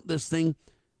count this thing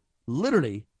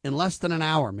literally in less than an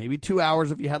hour, maybe 2 hours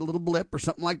if you had a little blip or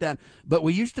something like that. But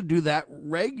we used to do that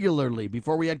regularly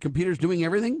before we had computers doing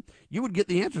everything. You would get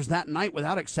the answers that night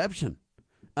without exception.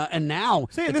 And now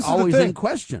it's always in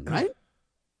question, right?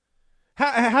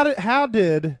 How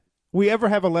did we ever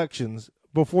have elections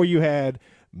before you had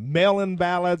mail-in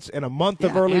ballots and a month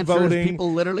of early voting?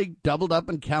 People literally doubled up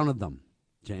and counted them,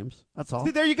 James. That's all.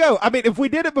 See, there you go. I mean, if we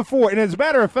did it before, and as a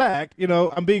matter of fact,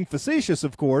 I'm being facetious,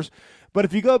 of course, but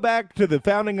if you go back to the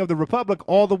founding of the Republic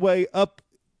all the way up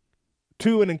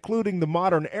to and including the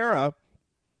modern era,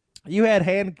 you had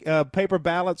paper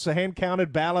ballots,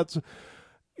 hand-counted ballots,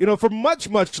 for much,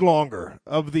 much longer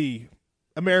of the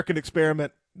American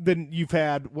experiment than you've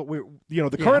had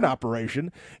the current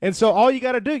operation. And so all you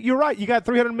got to do, you're right, you got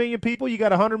 300 million people, you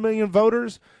got 100 million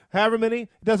voters, however many,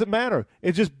 it doesn't matter.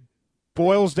 It just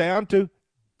boils down to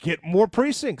get more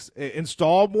precincts,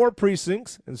 install more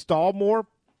precincts, install more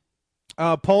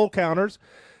poll counters,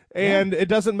 and it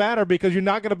doesn't matter because you're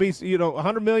not going to be,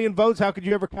 100 million votes. How could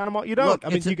you ever count them all? You don't.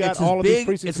 Look, you got all of these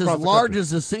precincts. It's as large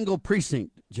as a single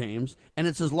precinct, James, and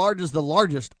it's as large as the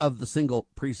largest of the single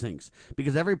precincts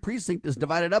because every precinct is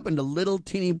divided up into little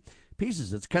teeny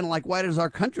pieces. It's kind of like, why does our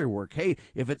country work? Hey,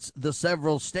 if it's the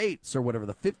several states or whatever,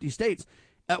 the 50 states,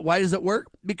 why does it work?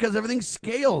 Because everything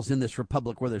scales in this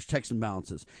republic where there's checks and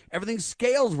balances. Everything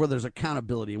scales where there's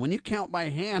accountability. When you count by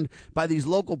hand by these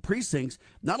local precincts,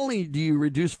 not only do you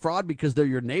reduce fraud because they're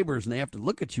your neighbors and they have to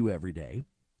look at you every day,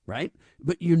 right?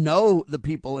 But the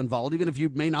people involved, even if you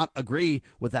may not agree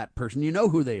with that person, you know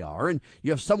who they are, and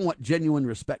you have somewhat genuine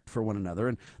respect for one another.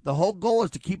 And the whole goal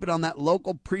is to keep it on that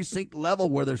local precinct level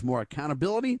where there's more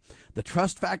accountability. The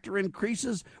trust factor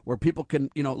increases, where people can,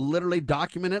 literally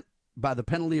document it by the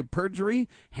penalty of perjury,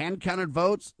 hand-counted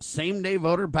votes, same-day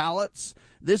voter ballots.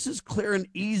 This is clear and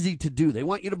easy to do. They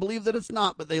want you to believe that it's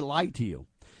not, but they lie to you.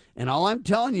 And all I'm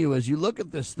telling you is you look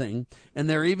at this thing, and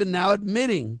they're even now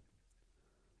admitting,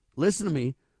 listen to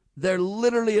me, they're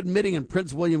literally admitting in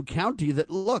Prince William County that,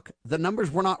 look, the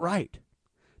numbers were not right.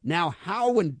 Now,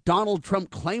 how when Donald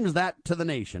Trump claims that to the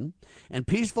nation and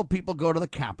peaceful people go to the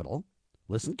Capitol,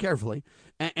 listen carefully,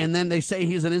 and then they say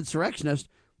he's an insurrectionist,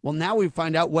 Well, now we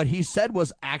find out what he said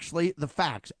was actually the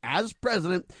facts. As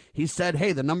president, he said,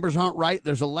 hey, the numbers aren't right.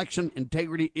 There's election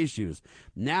integrity issues.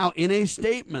 Now, in a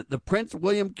statement, the Prince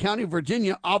William County,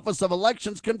 Virginia Office of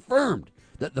Elections confirmed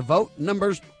that the vote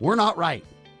numbers were not right.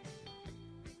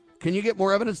 Can you get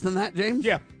more evidence than that, James?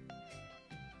 Yeah.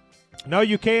 No,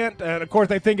 you can't. And, of course,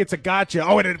 they think it's a gotcha.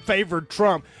 Oh, and it favored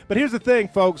Trump. But here's the thing,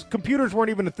 folks. Computers weren't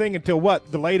even a thing until,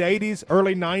 what, the late 80s,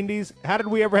 early 90s? How did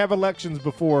we ever have elections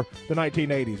before the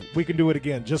 1980s? We can do it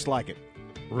again, just like it.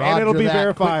 Roger and it'll be that.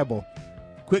 verifiable.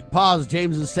 Quick pause,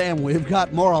 James and Sam. We've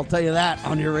got more, I'll tell you that,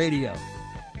 on your radio.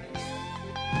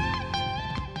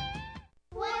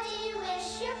 What do you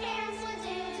wish your parents would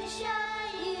do to show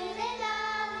you they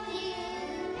love you?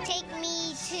 Take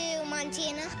me to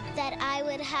Montana. That I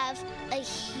would have a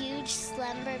huge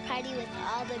slumber party with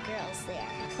all the girls there.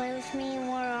 Play with me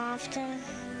more often.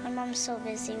 My mom's so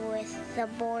busy with the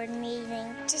board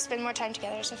meeting. To spend more time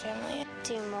together as a family.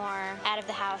 Do more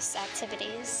out-of-the-house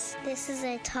activities. This is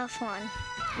a tough one.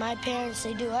 My parents,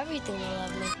 they do everything. They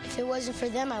love me. If it wasn't for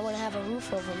them, I wouldn't have a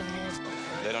roof over my head.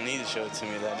 They don't need to show it to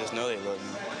me. I just know they love me.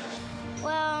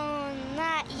 Well,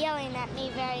 not yelling at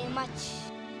me very much.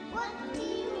 What do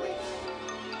you wish?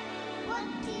 What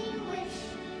do you wish?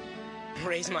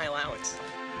 Raise my allowance.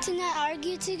 To not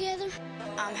argue together.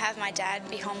 Have my dad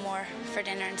be home more for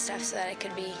dinner and stuff so that I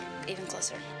could be even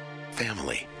closer.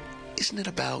 Family, isn't it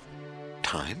about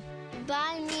time?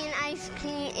 Buy me an ice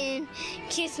cream and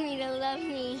kiss me to love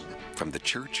me. From the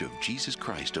Church of Jesus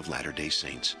Christ of Latter-day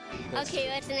Saints. Okay,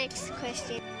 what's the next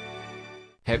question?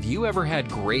 Have you ever had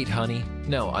great honey?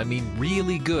 No, I mean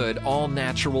really good,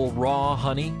 all-natural, raw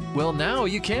honey? Well, now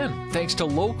you can, thanks to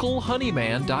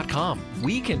LocalHoneyman.com.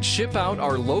 We can ship out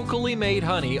our locally made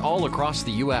honey all across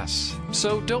the U.S.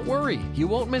 So don't worry, you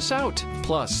won't miss out.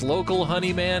 Plus, Local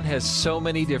Honeyman has so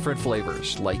many different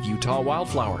flavors, like Utah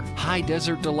Wildflower, High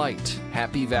Desert Delight,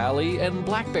 Happy Valley, and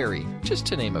Blackberry, just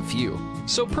to name a few.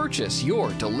 So purchase your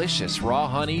delicious raw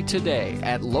honey today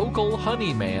at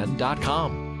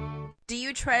LocalHoneyman.com. Do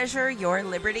you treasure your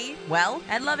liberty? Well,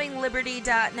 at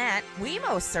lovingliberty.net, we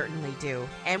most certainly do.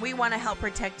 And we want to help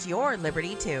protect your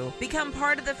liberty too. Become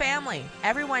part of the family.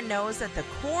 Everyone knows that the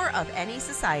core of any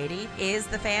society is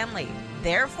the family.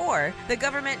 Therefore, the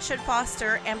government should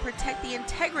foster and protect the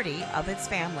integrity of its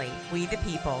family, we the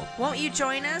people. Won't you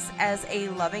join us as a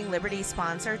Loving Liberty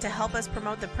sponsor to help us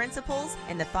promote the principles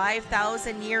in the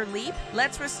 5,000-year leap?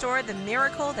 Let's restore the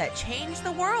miracle that changed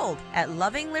the world at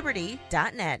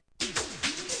lovingliberty.net.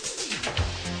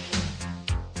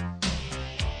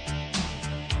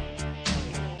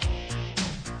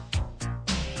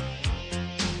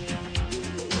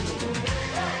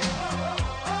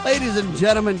 Ladies and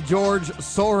gentlemen, George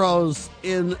Soros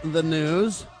in the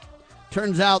news.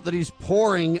 Turns out that he's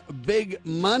pouring big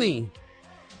money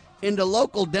into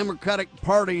local Democratic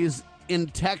parties in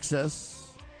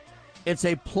Texas. It's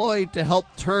a ploy to help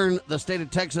turn the state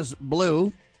of Texas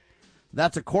blue.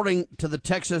 That's according to the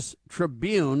Texas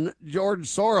Tribune. George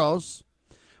Soros,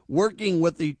 working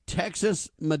with the Texas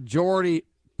Majority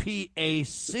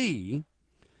PAC,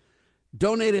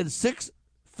 donated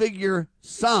six-figure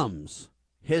sums.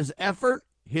 His effort,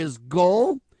 his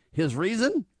goal, his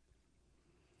reason,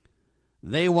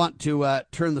 they want to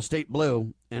turn the state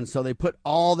blue. And so they put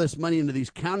all this money into these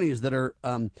counties that are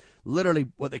literally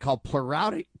what they call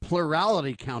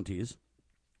plurality counties,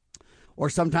 or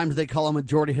sometimes they call them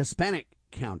majority Hispanic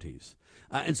counties.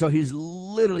 And so he's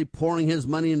literally pouring his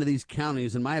money into these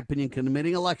counties, in my opinion,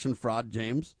 committing election fraud,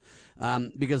 James,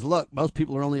 because, look, most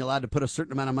people are only allowed to put a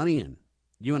certain amount of money in.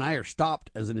 You and I are stopped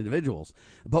as individuals.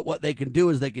 But what they can do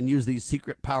is they can use these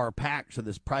secret power packs or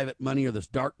this private money or this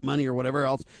dark money or whatever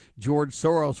else. George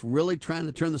Soros really trying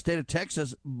to turn the state of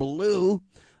Texas blue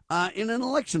in an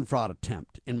election fraud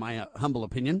attempt, in my humble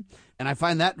opinion. And I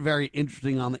find that very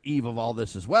interesting on the eve of all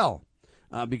this as well,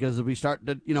 because if we start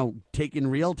to, take in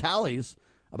real tallies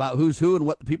about who's who and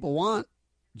what the people want,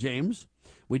 James,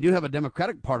 we do have a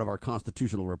democratic part of our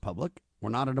constitutional republic. We're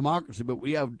not a democracy, but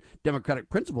we have democratic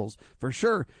principles for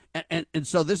sure. And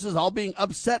so this is all being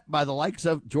upset by the likes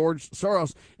of George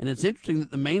Soros. And it's interesting that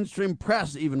the mainstream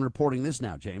press even reporting this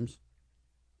now, James.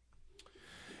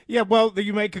 Yeah, well,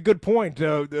 you make a good point.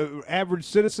 The average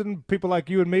citizen, people like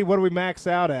you and me, what do we max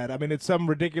out at? I mean, it's some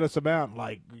ridiculous amount,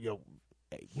 like,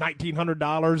 $1,900,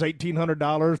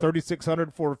 $1,800,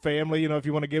 $3,600 for a family, if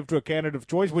you want to give to a candidate of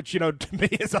choice, which, to me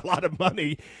is a lot of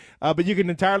money. But you can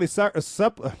entirely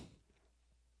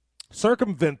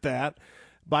circumvent that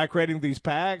by creating these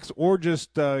PACs or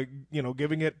just,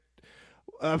 giving it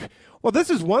Well, this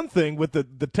is one thing with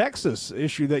the Texas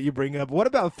issue that you bring up. What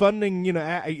about funding,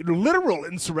 literal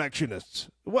insurrectionists?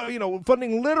 Well,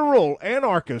 funding literal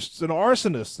anarchists and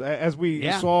arsonists, as we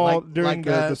saw during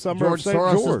the summer George of St.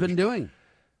 Soros George. has been doing.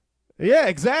 Yeah,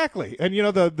 exactly. And,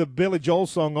 the Billy Joel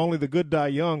song, Only the Good Die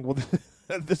Young, well,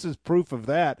 this is proof of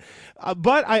that.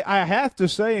 But I have to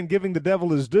say, in giving the devil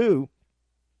his due,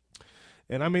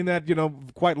 and I mean that,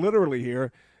 quite literally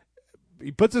here,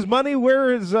 he puts his money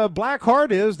where his black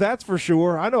heart is, that's for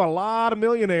sure. I know a lot of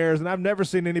millionaires, and I've never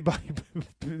seen anybody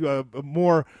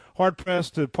more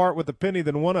hard-pressed to part with a penny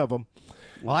than one of them.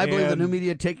 Well, I believe the new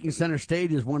media taking center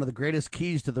stage is one of the greatest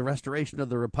keys to the restoration of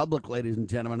the republic, ladies and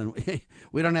gentlemen. And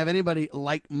we don't have anybody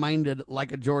like-minded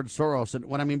like a George Soros. And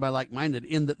what I mean by like-minded,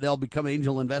 in that they'll become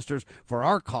angel investors for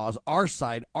our cause, our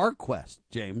side, our quest,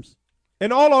 James.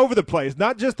 And all over the place,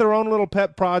 not just their own little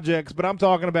pet projects, but I'm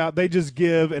talking about they just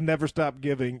give and never stop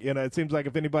giving. It seems like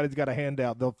if anybody's got a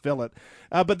handout, they'll fill it.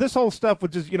 But this whole stuff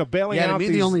with just, bailing out. Yeah, to me,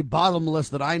 the only bottomless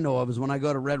that I know of is when I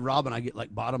go to Red Robin, I get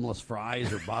like bottomless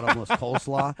fries or bottomless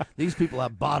coleslaw. These people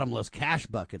have bottomless cash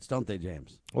buckets, don't they,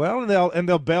 James? Well, and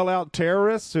they'll bail out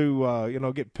terrorists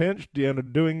who get pinched,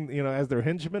 doing as their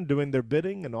henchmen, doing their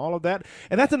bidding and all of that.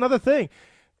 And that's another thing.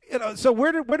 So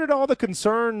where did all the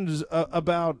concerns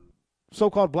about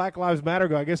so-called Black Lives Matter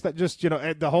go? I guess that just,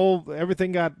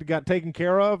 everything got taken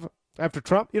care of after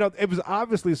Trump. It was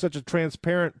obviously such a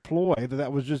transparent ploy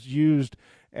that was just used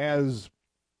as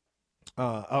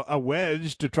a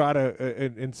wedge to try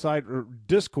to incite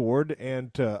discord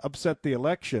and to upset the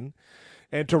election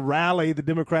and to rally the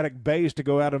Democratic base to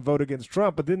go out and vote against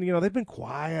Trump. But then, they've been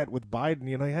quiet with Biden.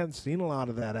 You hadn't seen a lot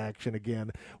of that action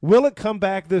again. Will it come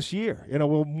back this year?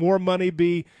 Will more money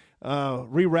be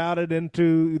rerouted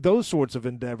into those sorts of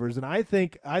endeavors? And I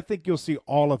think you'll see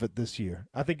all of it this year.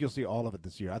 I think you're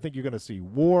going to see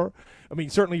war. I mean,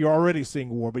 certainly you're already seeing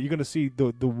war, but you're going to see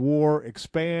the war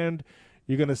expand.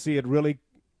 You're going to see it really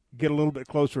get a little bit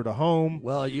closer to home.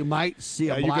 Well, you might see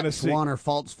a black swan or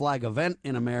false flag event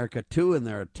in America too in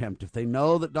their attempt. If they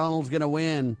know that Donald's going to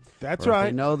win, that's right. right.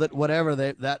 If they know that whatever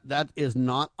that is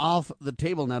not off the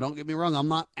table. Now, don't get me wrong. I'm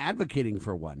not advocating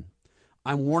for one.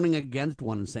 I'm warning against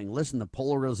one and saying, listen, the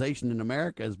polarization in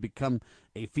America has become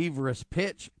a feverish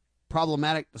pitch,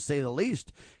 problematic to say the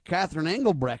least. Catherine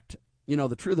Engelbrecht,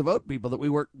 the True the Vote people that we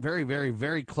work very, very,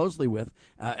 very closely with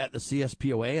at the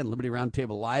CSPOA and Liberty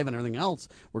Roundtable Live and everything else.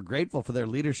 We're grateful for their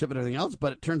leadership and everything else,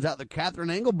 but it turns out that Catherine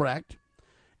Engelbrecht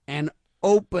and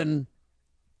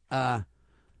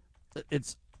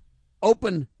it's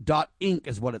Open.Inc.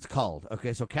 is what it's called.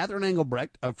 Okay, so Catherine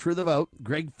Engelbrecht of True the Vote,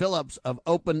 Greg Phillips of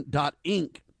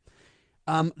Open.Inc.,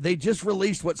 they just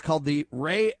released what's called the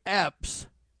Ray Epps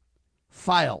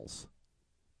Files.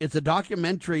 It's a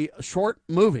documentary, a short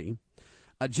movie.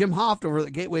 Jim Hoft over at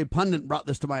the Gateway Pundit brought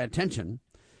this to my attention,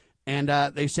 and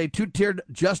they say two-tiered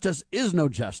justice is no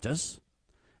justice.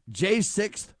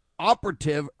 J6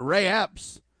 operative Ray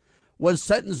Epps was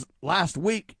sentenced last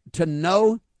week to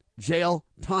no jail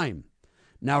time.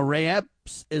 Now, Ray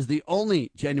Epps is the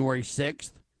only January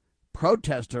 6th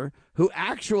protester who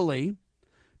actually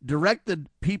directed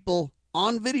people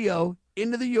on video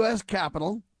into the U.S.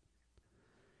 Capitol.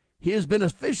 He has been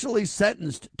officially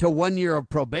sentenced to 1 year of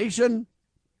probation,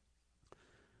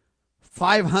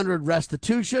 500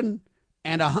 restitution,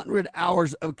 and 100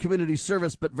 hours of community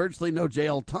service, but virtually no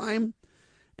jail time.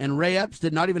 And Ray Epps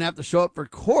did not even have to show up for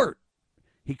court.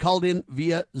 He called in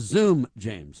via Zoom,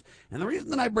 James. And the reason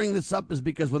that I bring this up is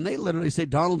because when they literally say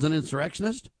Donald's an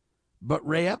insurrectionist, but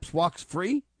Ray Epps walks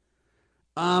free,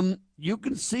 you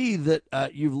can see that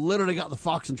you've literally got the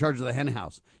fox in charge of the hen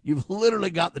house. You've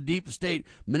literally got the deep state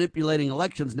manipulating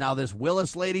elections. Now, this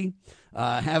Willis lady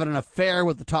having an affair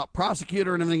with the top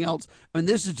prosecutor and everything else. I mean,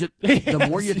 this is just, the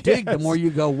more you dig, the more you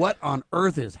go, what on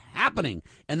earth is happening?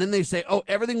 And then they say, oh,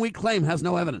 everything we claim has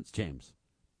no evidence, James.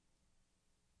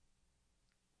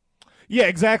 Yeah,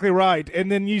 exactly right.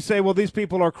 And then you say, well, these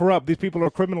people are corrupt. These people are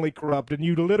criminally corrupt, and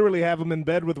you literally have them in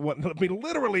bed with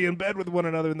literally in bed with one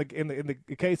another in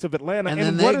the case of Atlanta. And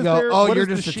then they go, you're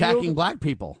just attacking black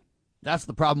people. That's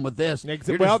the problem with this. You're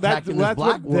just attacking this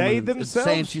black woman. They themselves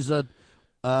saying she's a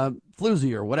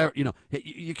floozy or whatever.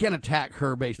 You can't attack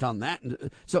her based on that.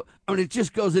 So, I mean, it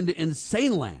just goes into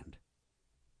insane land.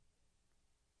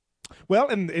 Well,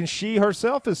 and she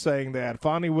herself is saying that.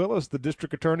 Fani Willis, the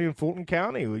district attorney in Fulton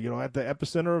County, at the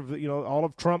epicenter of all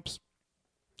of Trump's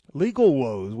legal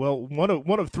woes. Well,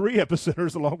 one of three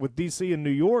epicenters along with D.C. and New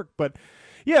York. But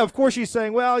yeah, of course she's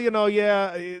saying, well, this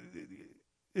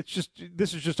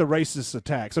is just a racist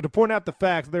attack. So to point out the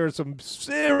facts, there are some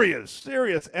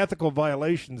serious ethical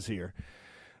violations here.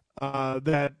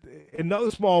 that in no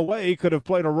small way could have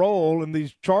played a role in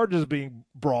these charges being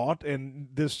brought and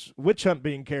this witch hunt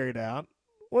being carried out.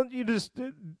 Well, you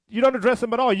don't address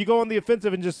them at all. You go on the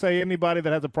offensive and just say anybody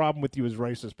that has a problem with you is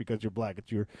racist because you're black. It's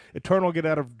your eternal get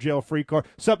out of jail free card.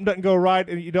 Something doesn't go right,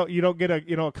 and you don't get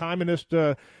a communist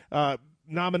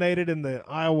nominated in the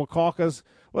Iowa caucus.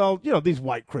 Well, these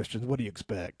white Christians. What do you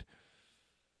expect?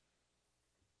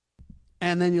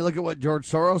 And then you look at what George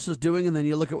Soros is doing, and then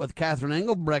you look at what Catherine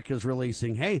Engelbrecht is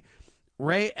releasing. Hey,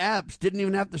 Ray Epps didn't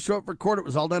even have to show up for court. It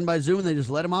was all done by Zoom, and they just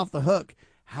let him off the hook.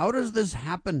 How does this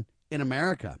happen in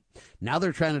America? Now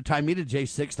they're trying to tie me to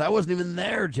J6. I wasn't even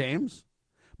there, James.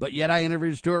 But yet I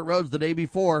interviewed Stuart Rhodes the day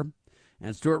before,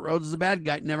 and Stuart Rhodes is a bad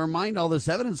guy. Never mind all this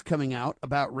evidence coming out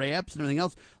about Ray Epps and everything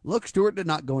else. Look, Stuart did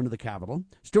not go into the Capitol.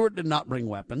 Stuart did not bring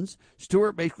weapons.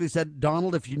 Stuart basically said,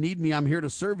 Donald, if you need me, I'm here to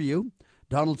serve you.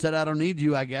 Donald said, I don't need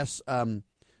you, I guess,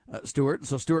 Stuart.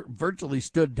 So Stuart virtually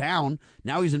stood down.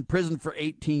 Now he's in prison for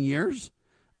 18 years.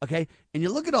 Okay, and you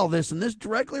look at all this, and this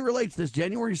directly relates. This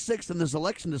January 6th and this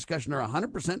election discussion are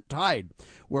 100% tied,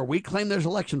 where we claim there's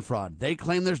election fraud. They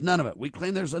claim there's none of it. We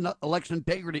claim there's election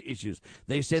integrity issues.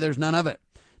 They say there's none of it.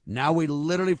 Now we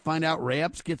literally find out Ray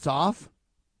Epps gets off.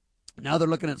 Now they're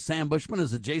looking at Sam Bushman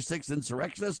as a J6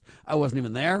 insurrectionist. I wasn't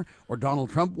even there, or Donald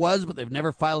Trump was, but they've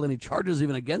never filed any charges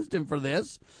even against him for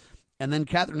this. And then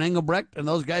Catherine Engelbrecht and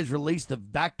those guys released the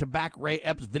back-to-back Ray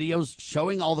Epps videos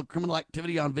showing all the criminal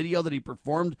activity on video that he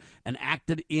performed and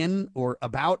acted in or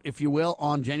about, if you will,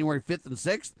 on January 5th and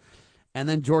 6th. And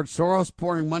then George Soros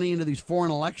pouring money into these foreign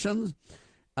elections.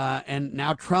 And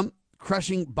now Trump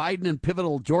crushing Biden in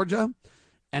pivotal Georgia.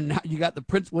 And now you got the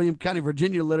Prince William County,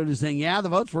 Virginia, literally saying, yeah, the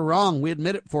votes were wrong. We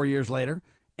admit it 4 years later.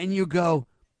 And you go,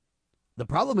 the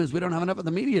problem is we don't have enough of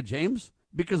the media, James,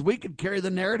 because we could carry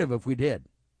the narrative if we did.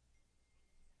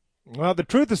 Well, the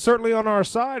truth is certainly on our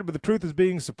side, but the truth is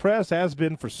being suppressed, has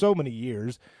been for so many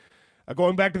years.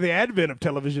 Going back to the advent of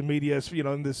television media,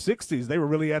 in the 60s, they were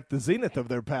really at the zenith of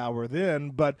their power then.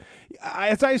 But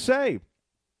as I say,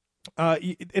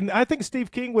 and I think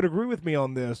Steve King would agree with me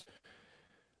on this,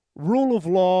 rule of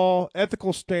law,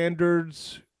 ethical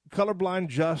standards, colorblind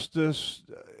justice,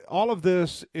 all of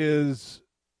this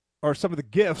are some of the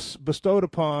gifts bestowed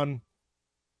upon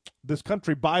this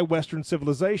country by Western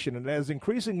civilization. And as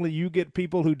increasingly you get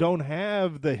people who don't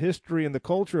have the history and the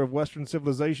culture of Western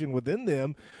civilization within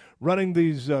them running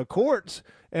these courts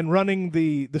and running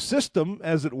the system,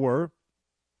 as it were,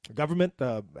 government,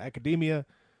 academia,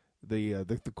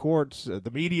 the courts,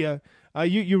 the media,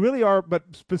 you really are, but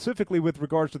specifically with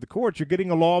regards to the courts, you're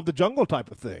getting a law of the jungle type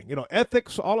of thing.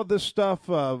 Ethics, all of this stuff,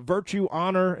 virtue,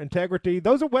 honor, integrity.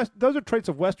 Those are traits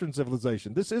of Western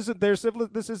civilization. This isn't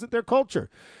their culture,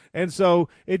 and so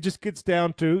it just gets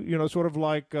down to sort of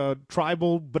like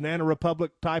tribal banana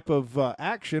republic type of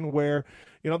action where.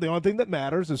 The only thing that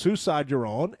matters is whose side you're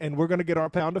on, and we're going to get our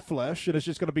pound of flesh, and it's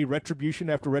just going to be retribution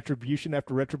after retribution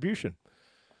after retribution.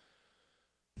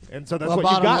 And so that's what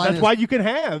you got. That's why you can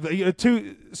have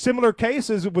two similar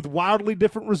cases with wildly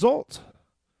different results.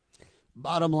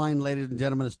 Bottom line, ladies and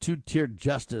gentlemen, is two-tiered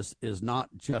justice is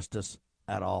not justice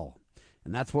at all.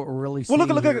 And that's what we're really seeing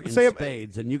here in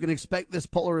spades. And you can expect this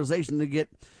polarization to get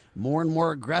more and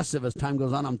more aggressive as time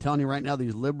goes on. I'm telling you right now,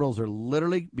 these liberals are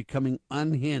literally becoming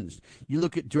unhinged. You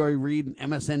look at Joy Reid and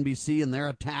MSNBC and their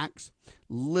attacks,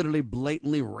 literally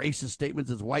blatantly racist statements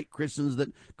as white Christians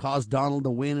that caused Donald to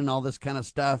win and all this kind of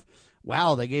stuff.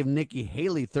 Wow, they gave Nikki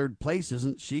Haley third place.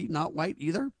 Isn't she not white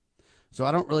either? So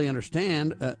I don't really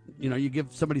understand. You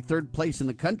give somebody third place in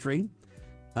the country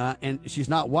and she's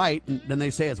not white, and then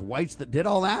they say it's whites that did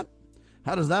all that?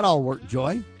 How does that all work,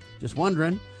 Joy? Just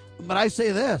wondering. But I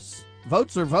say this,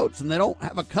 votes are votes, and they don't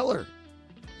have a color.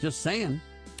 Just saying.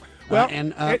 Well,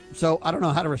 so I don't know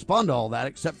how to respond to all that,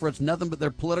 except for it's nothing but their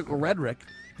political rhetoric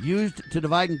used to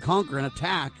divide and conquer and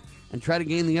attack and try to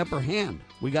gain the upper hand.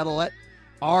 We got to let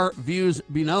our views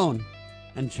be known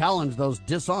and challenge those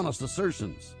dishonest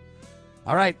assertions.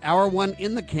 All right, hour one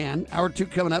in the can. Hour two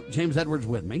coming up. James Edwards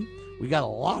with me. We got a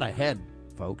lot ahead,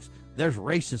 folks. There's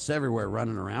racists everywhere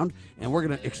running around, and we're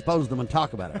going to expose them and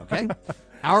talk about it, okay?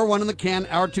 Hour one in the can,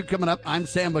 hour two coming up. I'm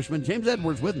Sam Bushman. James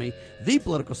Edwards with me.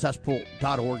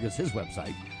 ThePoliticalCesspool.org is his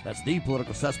website. That's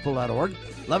ThePoliticalCesspool.org.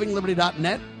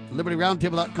 LovingLiberty.net,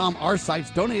 LibertyRoundtable.com. Our sites.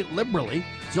 Donate liberally.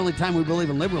 It's the only time we believe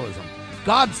in liberalism.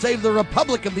 God save the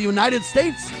Republic of the United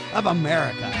States of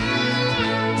America.